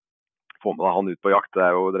deg han ut på jakt, dere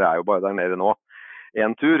er jo bare der nede nå.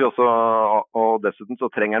 en tur, og dessuten så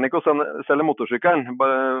trenger han ikke å selge motorsykkelen.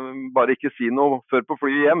 Bare ikke si noe før på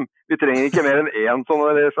flyet hjem. Vi trenger ikke mer enn én sånn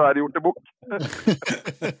ferdig gjort til bukk.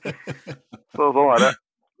 Så sånn det.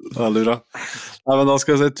 Veldig bra. Nei, men da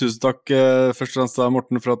skal jeg si tusen takk først og fremst til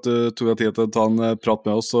Morten for at du tok deg tid til å ta en prat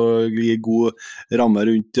med oss og gi god ramme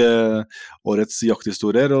rundt årets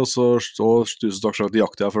jakthistorier, og så tusen takk til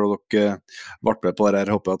Jaktia for at dere ble med på det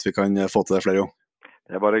her. Håper at vi kan få til det flere ganger.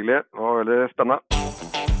 Det bare hyggelig. Det var veldig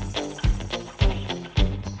spennende.